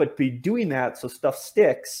portfolio, but be doing that so stuff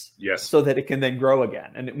sticks, so that it can then grow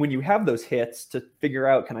again. And when you have those hits, to figure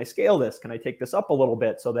out, can I scale this? Can I take this up a little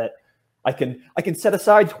bit so that I can set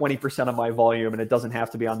aside 20% of my volume, and it doesn't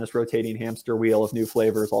have to be on this rotating hamster wheel of new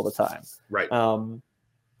flavors all the time. Right.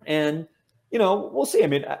 And, we'll see. I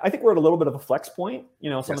mean, I think we're at a little bit of a flex point,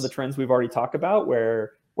 some of the trends we've already talked about,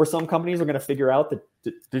 where some companies are going to figure out that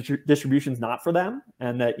distribution's not for them.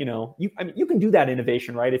 And that, you can do that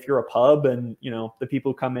innovation, right? If you're a pub and, the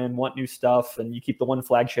people who come in want new stuff, and you keep the one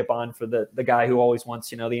flagship on for the guy who always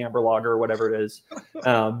wants, the amber lager or whatever it is.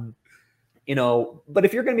 But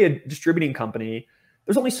if you're going to be a distributing company,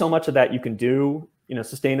 there's only so much of that you can do,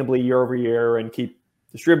 sustainably year over year, and keep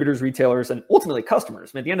distributors, retailers, and ultimately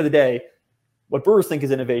customers. I mean, at the end of the day, what brewers think is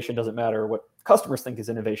innovation doesn't matter. What customers think is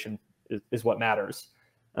innovation is what matters.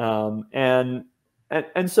 And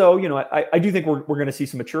so, I do think we're going to see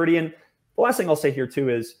some maturity. And the last thing I'll say here too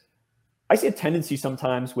is, I see a tendency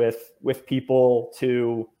sometimes with people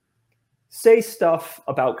to say stuff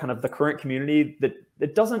about kind of the current community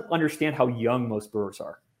that doesn't understand how young most brewers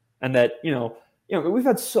are. And that, we've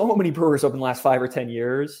had so many brewers over the last 5 or 10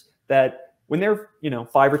 years that when they're,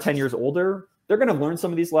 5 or 10 years older, they're going to learn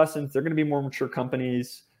some of these lessons. They're going to be more mature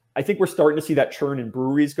companies. I think we're starting to see that churn in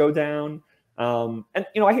breweries go down. And,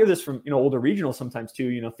 I hear this from, older regionals sometimes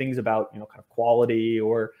too, things about, kind of quality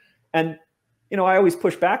and I always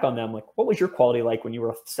push back on them. Like, what was your quality like when you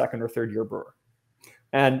were a second or third year brewer?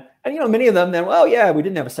 And many of them then, well, yeah, we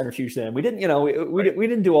didn't have a centrifuge then. We didn't, we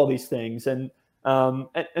didn't do all these things. And so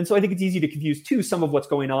I think it's easy to confuse too some of what's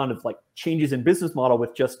going on of like changes in business model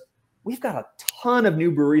with just, we've got a ton of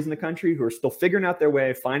new breweries in the country who are still figuring out their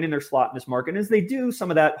way, finding their slot in this market. And as they do, some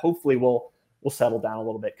of that hopefully will settle down a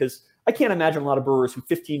little bit, because I can't imagine a lot of brewers who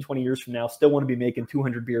 15, 20 years from now still want to be making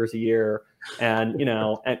 200 beers a year and,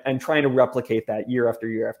 and trying to replicate that year after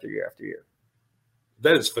year after year after year.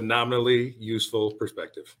 That is phenomenally useful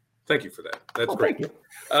perspective. Thank you for that. That's great. Thank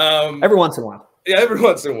you. Every once in a while. Yeah, every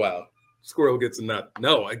once in a while. Squirrel gets a nut.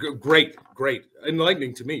 No, great.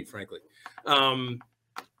 Enlightening to me, frankly.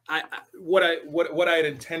 What I had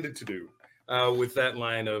intended to do with that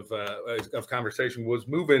line of conversation was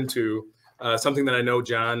move into something that I know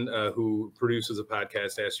John, who produces a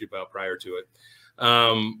podcast, asked you about prior to it,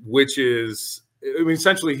 which is, I mean,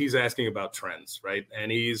 essentially he's asking about trends, right?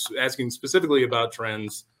 And he's asking specifically about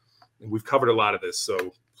trends we've covered a lot of this,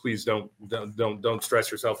 so please don't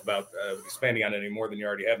stress yourself about expanding on it any more than you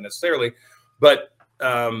already have necessarily. But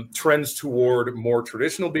trends toward more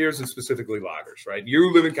traditional beers and specifically lagers, right?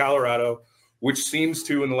 You live in Colorado, which seems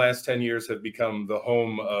to, in the last 10 years, have become the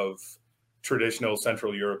home of traditional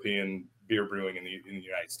Central European beer brewing in the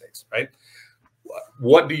United States, right?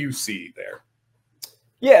 What do you see there?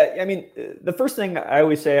 Yeah, I mean, the first thing I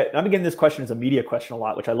always say, and I'm getting this question as a media question a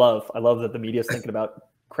lot, which I love. I love that the media is thinking about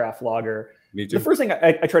craft lager. Me too. The first thing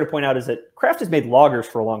I try to point out is that craft has made lagers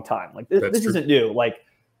for a long time. Like this isn't new. Like,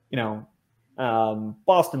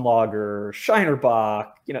 Boston Lager, Shiner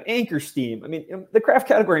Bock, Anchor Steam. I mean, the craft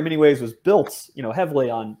category in many ways was built,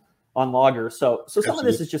 heavily on lager. So some of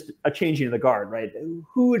this is just a changing of the guard, right?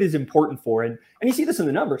 Who it is important for, and you see this in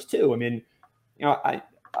the numbers too. I mean,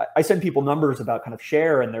 I send people numbers about kind of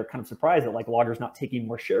share, and they're kind of surprised that like lager's not taking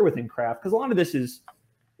more share within craft, because a lot of this is,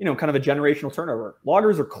 kind of a generational turnover.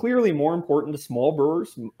 Lagers are clearly more important to small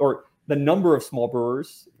brewers, or the number of small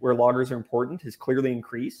brewers where lagers are important has clearly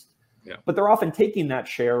increased. Yeah. But they're often taking that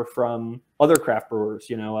share from other craft brewers,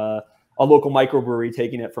 a local microbrewery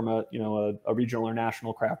taking it from a regional or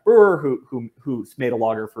national craft brewer who's made a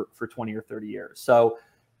lager for 20 or 30 years. So,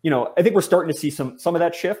 I think we're starting to see some of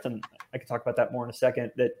that shift, and I can talk about that more in a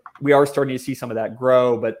second, that we are starting to see some of that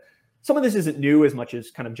grow, but some of this isn't new as much as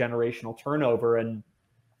kind of generational turnover. And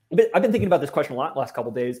I've been thinking about this question a lot the last couple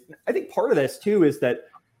of days. I think part of this too is that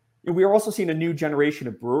we are also seeing a new generation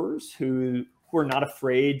of brewers who are not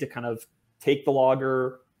afraid to kind of take the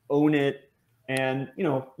lager, own it. And,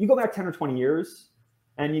 you go back 10 or 20 years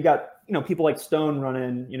and you got, people like Stone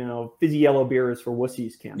running, fizzy yellow beers for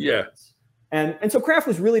wussies campaigns. Yeah. And so craft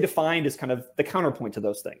was really defined as kind of the counterpoint to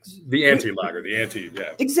those things. The anti-lager, yeah.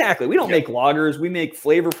 Exactly. We don't make lagers. We make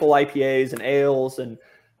flavorful IPAs and ales. And,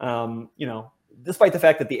 despite the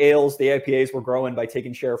fact that the IPAs were growing by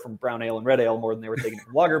taking share from brown ale and red ale more than they were taking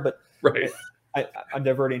from lager. But right. I'm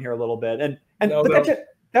diverting here a little bit.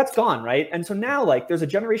 That's gone, right? And so now, like, there's a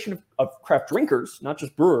generation of craft drinkers, not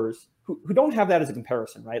just brewers, who don't have that as a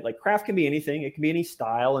comparison, right? Like, craft can be anything. It can be any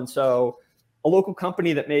style. And so a local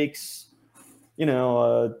company that makes,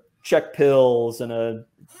 Czech pills and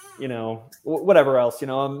whatever else,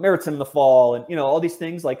 Merits in the fall and, all these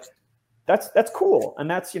things, like, that's cool. And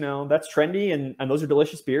that's trendy and those are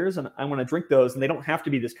delicious beers. And I want to drink those. And they don't have to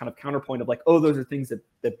be this kind of counterpoint of like, oh, those are things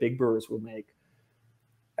that big brewers will make.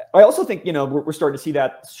 I also think, we're starting to see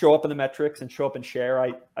that show up in the metrics and show up in share.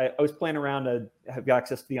 I was playing around to have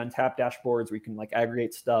access to the Untapped dashboards where you can like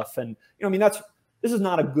aggregate stuff. And, this is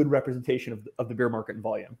not a good representation of the beer market in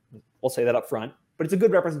volume. I'll say that up front, but it's a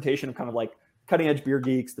good representation of kind of like cutting edge beer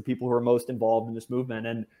geeks, the people who are most involved in this movement.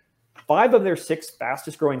 And 5 of their 6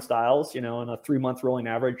 fastest growing styles, in a 3-month rolling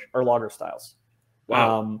average, are lager styles.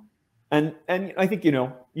 Wow. And I think,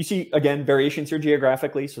 you see, again, variations here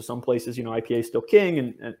geographically. So some places, IPA is still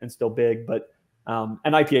king and still big, but and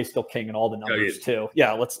IPA is still king in all the numbers too.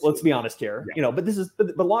 Yeah, let's be honest here. Yeah. But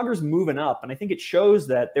the lager's moving up. And I think it shows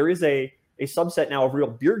that there is a subset now of real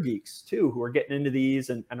beer geeks too, who are getting into these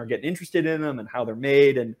and are getting interested in them and how they're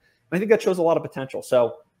made. And I think that shows a lot of potential.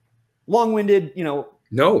 So long-winded,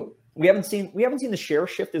 No. We haven't seen the share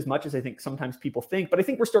shift as much as I think sometimes people think, but I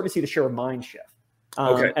think we're starting to see the share of mind shift.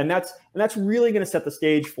 Okay. And that's really going to set the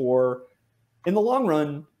stage for, in the long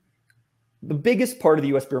run, the biggest part of the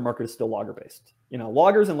U.S. beer market is still lager-based.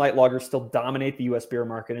 Lagers and light lagers still dominate the U.S. beer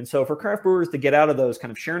market. And so for craft brewers to get out of those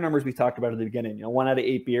kind of share numbers we talked about at the beginning, 1 out of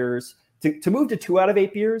 8 beers, to move to 2 out of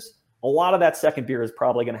 8 beers, a lot of that second beer is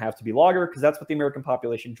probably going to have to be lager, because that's what the American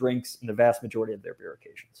population drinks in the vast majority of their beer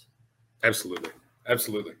occasions. Absolutely.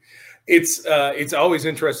 It's always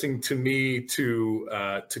interesting to me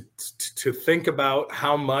to think about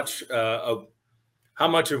how much of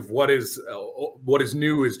what is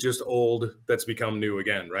new is just old that's become new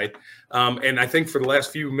again, right? And I think for the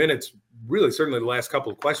last few minutes, really certainly the last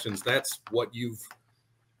couple of questions, that's what you've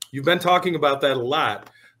been talking about that a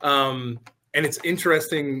lot. And it's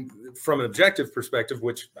interesting from an objective perspective,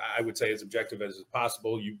 which I would say as objective as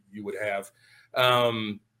possible you would have.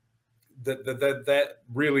 That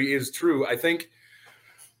really is true. I think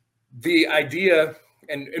the idea,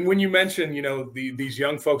 and when you mention, these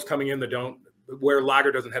young folks coming in where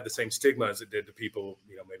lager doesn't have the same stigma as it did to people,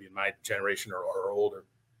 maybe in my generation or older.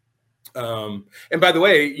 And by the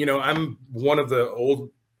way, I'm one of the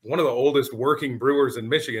oldest working brewers in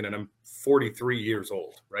Michigan, and I'm 43 years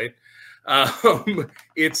old, right?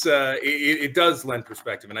 It does lend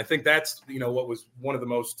perspective. And I think that's, what was one of the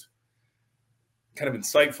most kind of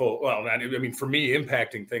insightful, for me,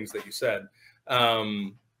 impacting things that you said,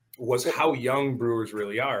 was how young brewers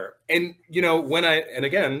really are. And, and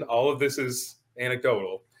again, all of this is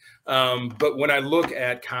anecdotal, But when I look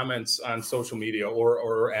at comments on social media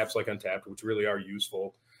or apps like Untappd, which really are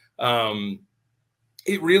useful,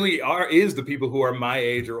 it really is the people who are my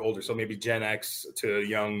age or older, so maybe Gen X to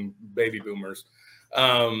young baby boomers,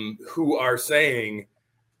 who are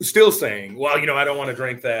still saying, well, I don't want to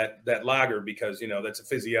drink that lager because, that's a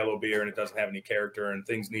fizzy yellow beer and it doesn't have any character and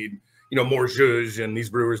things need, more zhuzh, and these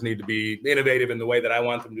brewers need to be innovative in the way that I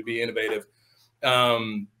want them to be innovative.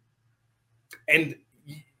 And,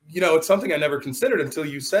 it's something I never considered until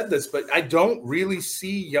you said this, but I don't really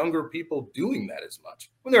see younger people doing that as much.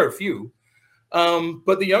 Well, there are a few.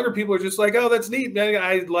 But the younger people are just like, oh, that's neat.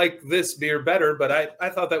 I like this beer better, but I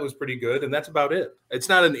thought that was pretty good. And that's about it. It's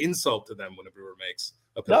not an insult to them when a brewer makes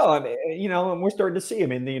a pilsner. No, I mean, and we're starting to see,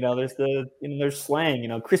 there's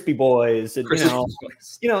slang, crispy boys and,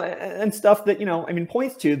 and stuff that,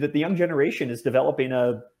 points to that the young generation is developing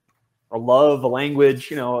a love, a language,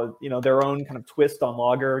 their own kind of twist on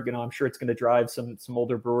lager. I'm sure it's going to drive some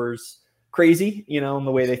older brewers crazy, in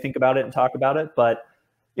the way they think about it and talk about it. But,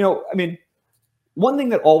 one thing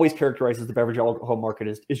that always characterizes the beverage alcohol market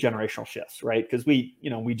is generational shifts, right? Because we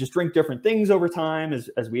just drink different things over time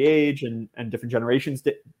as we age, and different generations,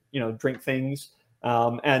 drink things.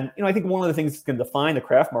 And I think one of the things that's going to define the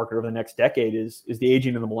craft market over the next decade is the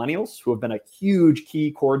aging of the millennials, who have been a huge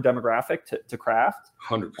key core demographic to craft.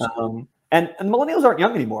 100%. And the millennials aren't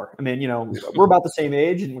young anymore. We're about the same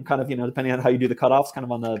age, and we're kind of, depending on how you do the cutoffs, kind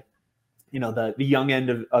of on the the young end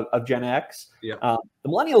of Gen X. Yeah. The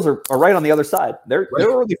millennials are right on the other side. They're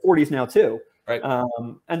early 40s now too. Right.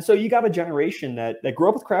 And so you got a generation that grew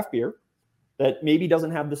up with craft beer, that maybe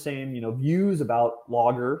doesn't have the same, views about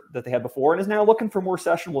lager that they had before, and is now looking for more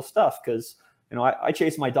sessionable stuff. Because, I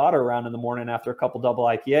chase my daughter around in the morning after a couple double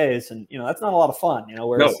IPAs, and, that's not a lot of fun,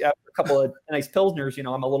 whereas after a couple of nice Pilsners,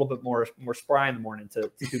 I'm a little bit more spry in the morning to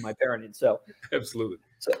do my parenting. So absolutely.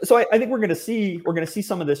 So I think we're going to see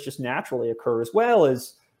some of this just naturally occur, as well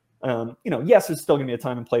as, yes, there's still going to be a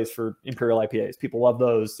time and place for Imperial IPAs. People love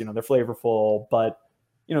those, they're flavorful, but,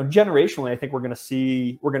 generationally, I think we're going to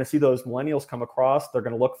see those millennials come across. They're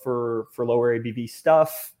going to look for lower ABV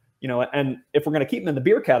stuff, and if we're going to keep them in the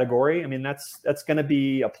beer category, that's going to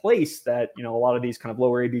be a place that, a lot of these kind of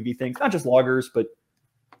lower ABV things, not just lagers, but,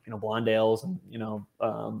 blonde ales and, low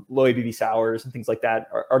ABV sours and things like that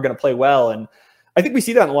are going to play well. And I think we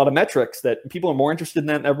see that in a lot of metrics, that people are more interested in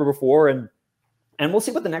that than ever before. And we'll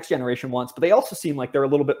see what the next generation wants, but they also seem like they're a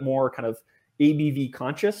little bit more kind of ABV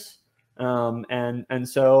conscious. And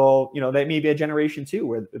so, that may be a generation too,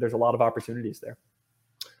 where there's a lot of opportunities there.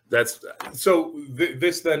 This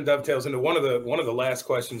then dovetails into one of the last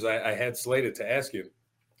questions I had slated to ask you.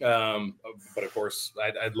 But of course,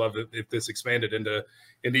 I'd love it if this expanded into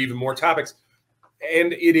even more topics.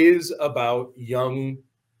 And it is about young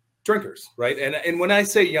drinkers, right? And when I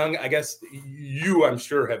say young, I guess I'm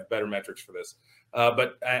sure have better metrics for this.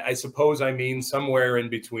 But I suppose I mean somewhere in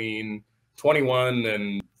between 21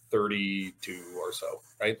 and 32 or so,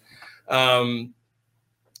 right?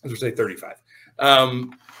 Let's say 35.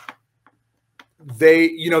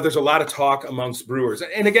 There's a lot of talk amongst brewers.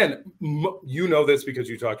 And again, this because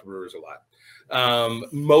you talk to brewers a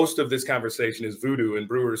lot. Most of this conversation is voodoo and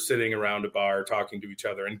brewers sitting around a bar talking to each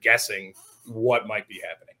other and guessing what might be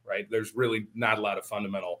happening, right? There's really not a lot of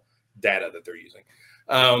fundamental data that they're using.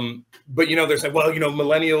 But, they're saying, well,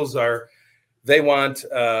 millennials they want,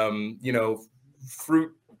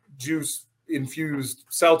 fruit juice infused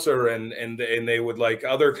seltzer and they would like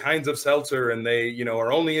other kinds of seltzer, and they,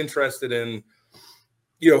 are only interested in,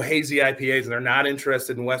 hazy IPAs, and they're not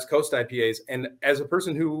interested in West Coast IPAs. And as a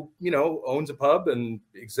person who, owns a pub and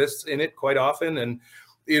exists in it quite often and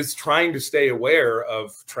is trying to stay aware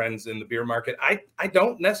of trends in the beer market, I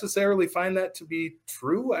don't necessarily find that to be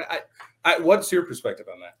true. What's your perspective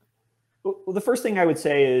on that? Well, the first thing I would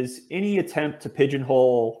say is any attempt to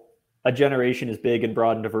pigeonhole a generation as big and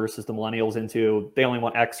broad and diverse as the millennials into they only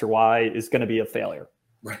want X or Y is going to be a failure.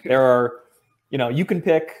 Right. There are, you can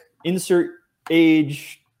pick insert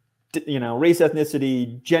age, race,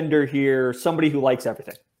 ethnicity, gender here, somebody who likes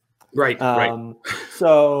everything. Right. Right.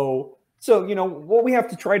 So, what we have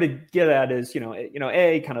to try to get at is,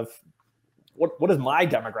 A, kind of what does my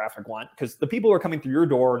demographic want? Because the people who are coming through your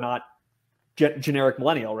door are not generic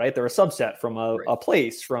millennial, right? They're a subset from a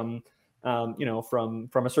place, from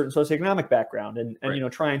from a certain socioeconomic background, and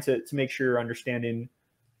right. Trying to make sure you're understanding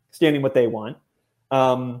what they want.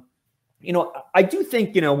 I do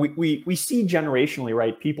think, we see generationally,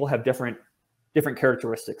 right? People have different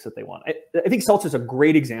characteristics that they want. I think seltzer is a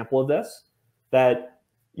great example of this, that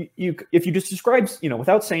if you just describe,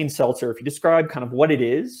 without saying seltzer, if you describe kind of what it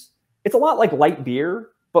is, it's a lot like light beer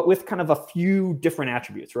but with kind of a few different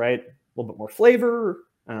attributes, right? A little bit more flavor,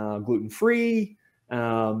 gluten-free,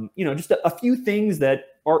 just a few things that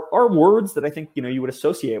are words that I think, you would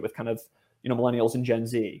associate with kind of, millennials and Gen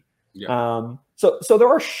Z. Yeah. So there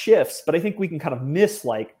are shifts, but I think we can kind of miss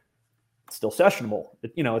like, it's still sessionable.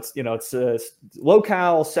 It's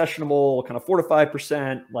low-cal, sessionable, kind of 4 to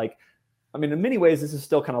 5%. Like, I mean, in many ways, this is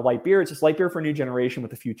still kind of light beer. It's just light beer for a new generation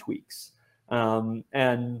with a few tweaks. And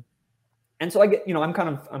so I get, I'm kind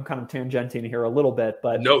of tangenting here a little bit,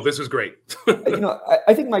 but no, this is great.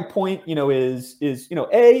 I think my point, is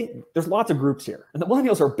there's lots of groups here, and the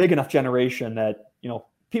millennials are a big enough generation that,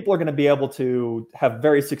 people are going to be able to have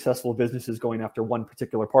very successful businesses going after one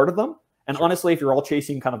particular part of them. And sure. Honestly, if you're all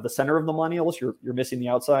chasing kind of the center of the millennials, you're missing the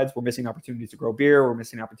outsides. We're missing opportunities to grow beer. We're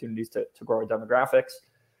missing opportunities to grow our demographics.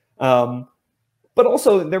 But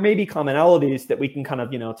also there may be commonalities that we can kind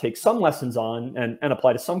of, take some lessons on and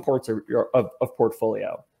apply to some parts of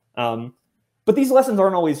portfolio. But these lessons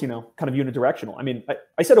aren't always, kind of unidirectional. I mean,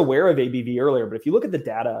 I said aware of ABV earlier, but if you look at the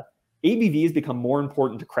data, ABV has become more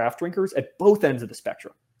important to craft drinkers at both ends of the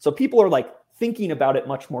spectrum. So people are like thinking about it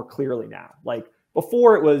much more clearly now. Like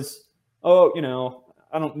before it was, I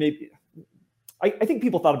think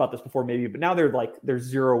people thought about this before maybe, but now they're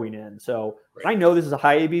zeroing in. So right. I know this is a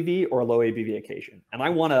high ABV or a low ABV occasion, and I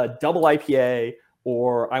want a double IPA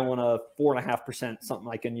or I want a 4.5%, something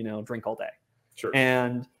I can, drink all day. Sure.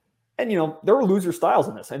 And there are loser styles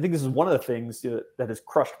in this. I think this is one of the things that has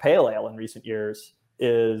crushed pale ale in recent years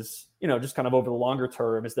is, just kind of over the longer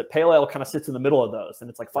term is that pale ale kind of sits in the middle of those. And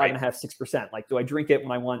it's like 5.5%, 6%. Like, do I drink it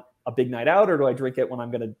when I want a big night out or do I drink it when I'm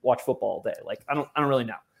going to watch football all day? Like, I don't really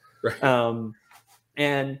know. Right.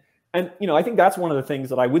 And I think that's one of the things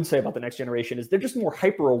that I would say about the next generation is they're just more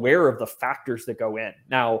hyper aware of the factors that go in.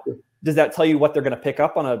 Now, does that tell you what they're going to pick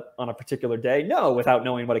up on a particular day? No, without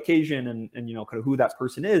knowing what occasion and kind of who that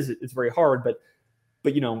person is, it's very hard.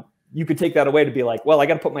 But you could take that away to be like, well, I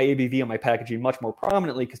got to put my ABV on my packaging much more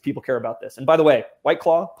prominently because people care about this. And by the way, White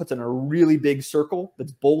Claw puts in a really big circle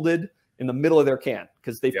that's bolded in the middle of their can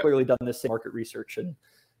because they've clearly done this market research and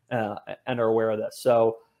are aware of this.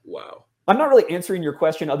 So, wow. I'm not really answering your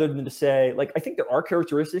question other than to say, like, I think there are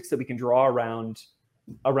characteristics that we can draw around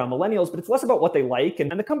millennials, but it's less about what they like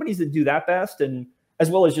and the companies that do that best, and as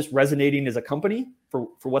well as just resonating as a company for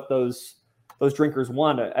what those drinkers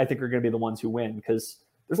want, I think are going to be the ones who win because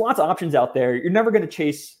there's lots of options out there. You're never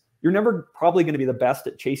probably going to be the best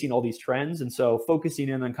at chasing all these trends. And so focusing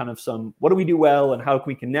in on kind of what do we do well and how can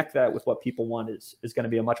we connect that with what people want is going to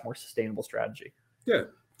be a much more sustainable strategy. Yeah.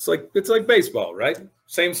 It's like baseball, right?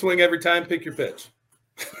 Same swing every time, pick your pitch.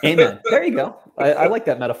 Amen. There you go. I like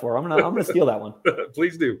that metaphor. I'm gonna steal that one.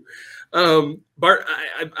 Please do. Bart,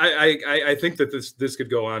 I think that this could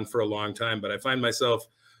go on for a long time, but I find myself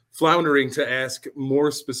floundering to ask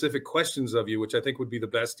more specific questions of you, which I think would be the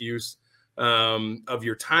best use of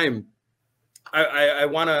your time. I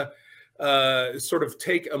want to sort of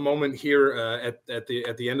take a moment here at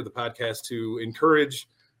the end of the podcast to encourage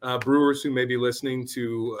brewers who may be listening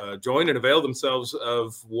to join and avail themselves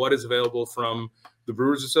of what is available from the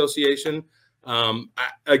Brewers Association.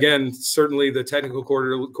 Again, certainly the technical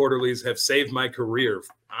quarterlies have saved my career,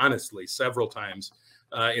 honestly, several times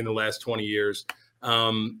in the last 20 years.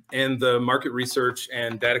 And the market research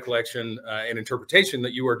and data collection and interpretation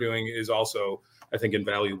that you are doing is also, I think,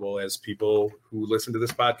 invaluable, as people who listen to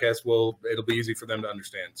this podcast it'll be easy for them to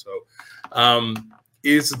understand. So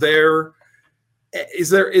is there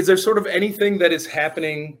sort of anything that is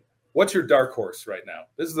happening? What's your dark horse right now?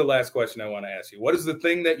 This is the last question I want to ask you. What is the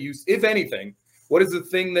thing that you, if anything, what is the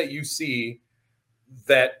thing that you see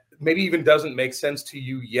that maybe even doesn't make sense to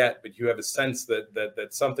you yet, but you have a sense that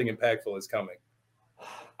something impactful is coming?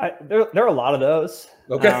 There are a lot of those.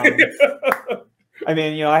 Okay. I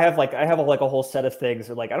mean, I have a whole set of things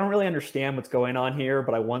that, like, I don't really understand what's going on here,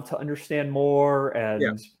 but I want to understand more.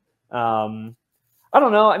 And I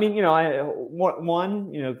don't know. I mean,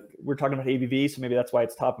 we're talking about ABV, so maybe that's why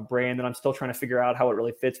it's top of brand. And I'm still trying to figure out how it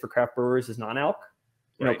really fits for craft brewers as non-alc.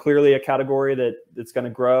 Clearly a category that's going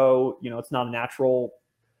to grow. It's not a natural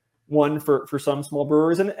one for some small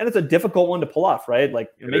brewers, and it's a difficult one to pull off, right? Like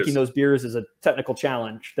making those beers is a technical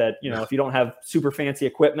challenge that if you don't have super fancy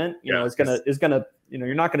equipment, is gonna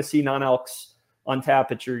you're not going to see non-alcs on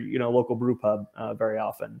tap at your local brew pub very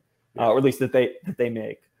often, or at least that they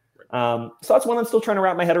make. So that's one I'm still trying to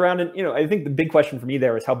wrap my head around. And, I think the big question for me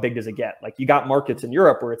there is how big does it get? Like, you got markets in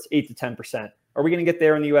Europe where it's 8 to 10%. Are we going to get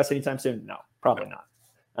there in the US anytime soon? No, probably not.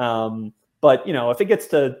 But if it gets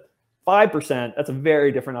to 5%, that's a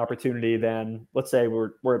very different opportunity than, let's say we're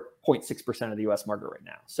at 0.6% of the US market right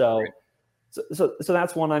now. So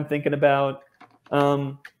that's one I'm thinking about.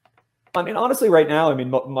 I mean, honestly, right now, I mean,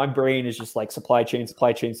 my brain is just like supply chain,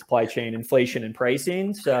 inflation, and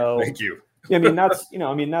pricing. So thank you. I mean,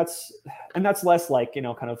 that's less like, kind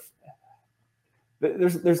of,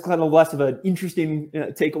 there's kind of less of an interesting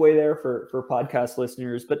takeaway there for podcast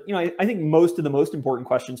listeners. But, I think most of the most important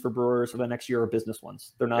questions for brewers for the next year are business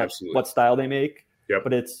ones. They're not what style they make,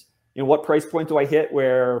 but it's, what price point do I hit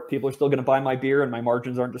where people are still going to buy my beer and my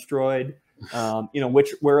margins aren't destroyed?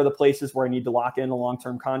 Where are the places where I need to lock in a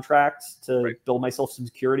long-term contract to build myself some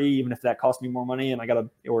security, even if that costs me more money and I got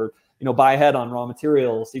to, buy ahead on raw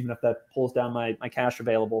materials, even if that pulls down my cash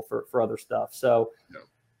available for other stuff. So,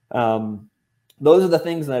 those are the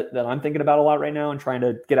things that I'm thinking about a lot right now and trying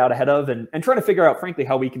to get out ahead of and trying to figure out, frankly,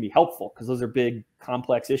 how we can be helpful, because those are big,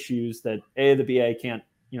 complex issues that the BA can't,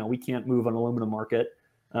 we can't move an aluminum market.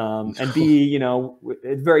 And B,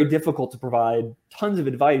 it's very difficult to provide tons of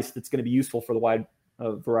advice that's going to be useful for the wide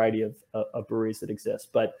variety of breweries that exist.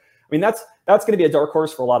 But I mean, that's going to be a dark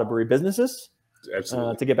horse for a lot of brewery businesses.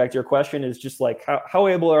 Absolutely. To get back to your question, is just like how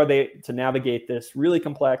able are they to navigate this really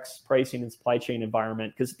complex pricing and supply chain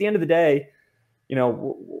environment? Because at the end of the day,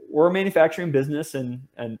 we're a manufacturing business, and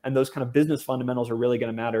those kind of business fundamentals are really going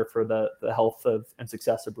to matter for the health and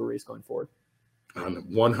success of breweries going forward.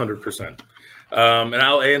 100%. And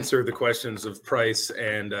I'll answer the questions of price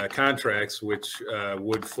and contracts, which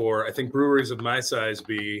would, for, I think, breweries of my size,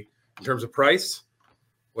 be, in terms of price,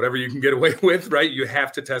 whatever you can get away with, right? You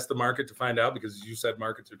have to test the market to find out, because as you said,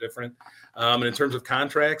 markets are different. And in terms of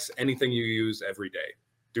contracts, anything you use every day,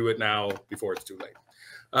 do it now before it's too late.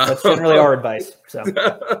 That's generally our advice. So.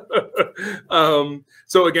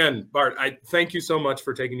 So again, Bart, I thank you so much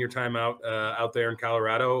for taking your time out there in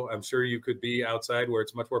Colorado. I'm sure you could be outside where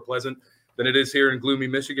it's much more pleasant than it is here in gloomy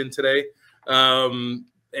Michigan today.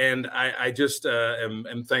 And I just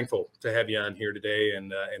am thankful to have you on here today,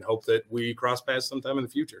 and hope that we cross paths sometime in the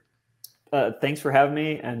future. Thanks for having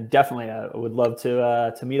me, and definitely I would love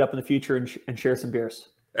to meet up in the future and share some beers.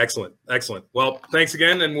 Excellent. Well, thanks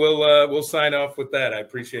again, and we'll sign off with that. I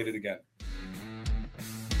appreciate it again.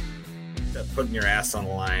 Putting your ass on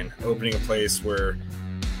the line, opening a place where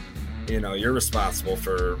you're responsible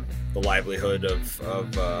for the livelihood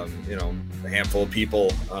of a handful of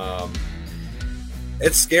people.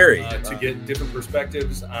 It's scary to get different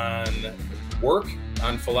perspectives on work,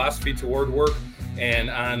 on philosophy toward work, and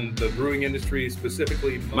on the brewing industry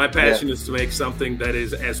specifically. My passion is to make something that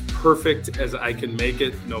is as perfect as I can make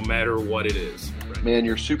it, no matter what it is. Man,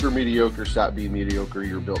 you're super mediocre. Stop being mediocre.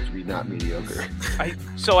 You're built to be not mediocre.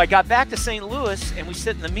 So I got back to St. Louis, and we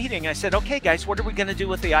sit in the meeting. I said, okay, guys, what are we going to do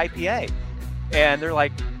with the IPA? And they're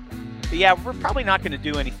like, yeah, we're probably not going to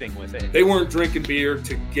do anything with it. They weren't drinking beer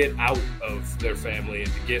to get out of their family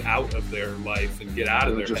and to get out of their life and get out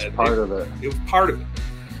of their head. It was just part of it. It was part of it.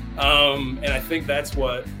 And I think that's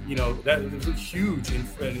what, that was a huge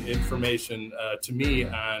information to me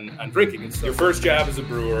on drinking. And so your first job as a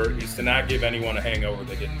brewer is to not give anyone a hangover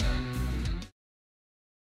they didn't have.